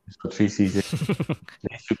 seasons or 3 seasons.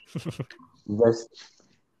 They should invest.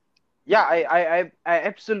 Yeah, I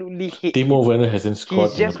absolutely hate Timo him. Werner hasn't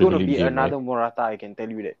scored He's in a just going Premier to League be game, another right? Morata, I can tell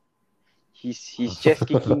you that. He's just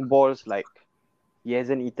kicking balls like he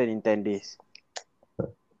hasn't eaten in 10 days.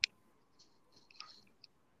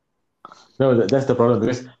 No, that's the problem,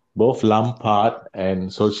 because both Lampard and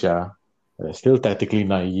Solskjaer are still tactically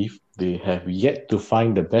naive. They have yet to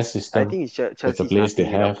find the best I system think it's with the Chelsea's players they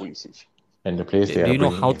nothing without have Pulisic. and the players they Do are you know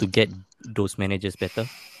bringing how in. to get those managers better?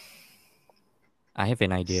 I have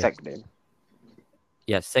an idea. Sack them.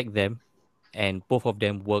 Yeah, sack them, and both of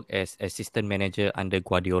them work as assistant manager under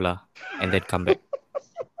Guardiola, and then come back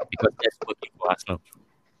because that's working for Arsenal.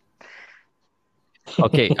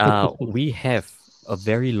 Okay, we have a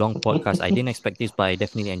very long podcast. I didn't expect this, but I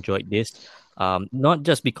definitely enjoyed this. Not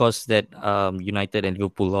just because that United and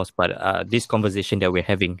Liverpool lost, but this conversation that we're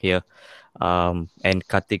having here, and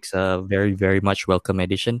Kartik's a very, very much welcome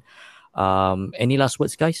addition. Any last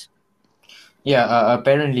words, guys? Yeah,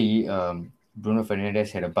 apparently, Bruno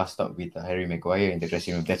Fernandes had a bust up with Harry Maguire in the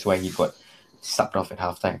dressing room. That's why he got sucked off at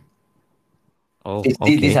halftime. Oh, These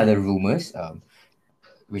okay. are the rumors,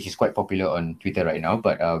 which is quite popular on Twitter right now,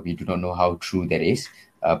 but we do not know how true that is.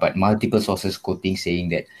 But multiple sources quoting saying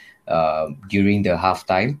that during the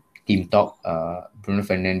halftime team talk, Bruno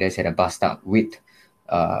Fernandes had a bust up with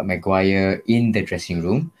Maguire in the dressing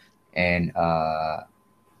room, and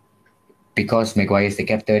because Maguire is the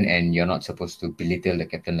captain and you're not supposed to belittle the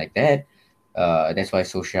captain like that, that's why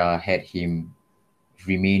Solskjaer had him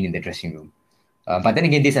remain in the dressing room. But then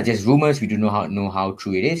again, these are just rumors. We do not know how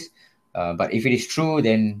true it is. But if it is true,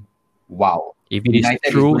 then wow, If it is United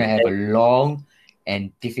is true, going to have a long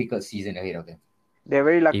and difficult season ahead of them. They're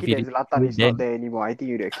very lucky if it that is Zlatan true, is not then there anymore. I think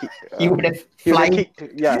you'd have kicked. He would have He would have flying.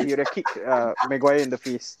 kicked. Yeah, he would have kicked Maguire in the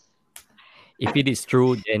face. if it is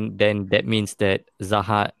true, then that means that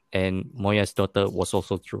Zaha and Moya's daughter was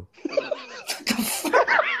also true.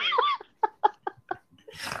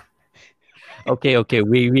 Okay.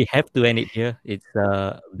 We have to end it here. It's been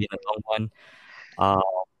a long one.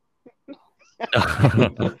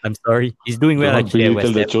 I'm sorry. He's doing well Don't actually at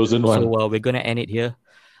belittle West the Ham. chosen one. So we're gonna end it here.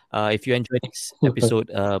 If you enjoyed this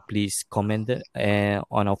episode, please comment it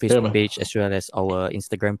on our Facebook man. page as well as our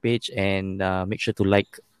Instagram page, and make sure to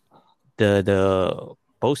like the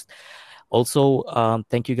post. Also,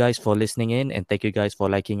 thank you guys for listening in, and thank you guys for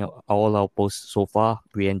liking all our posts so far.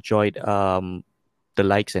 We enjoyed the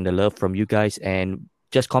likes and the love from you guys, and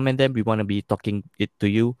just comment them. We want to be talking it to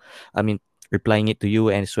you. I mean, replying it to you,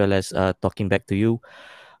 and as well as talking back to you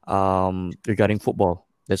regarding football.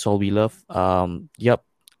 That's all we love. Yep.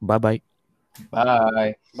 Bye. Bye.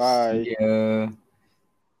 Bye. See ya.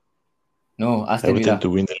 No, Aston Everton Villa. to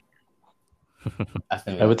win.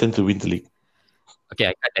 Aston Villa. Everton to win the league. Okay,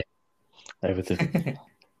 I got that. Everton.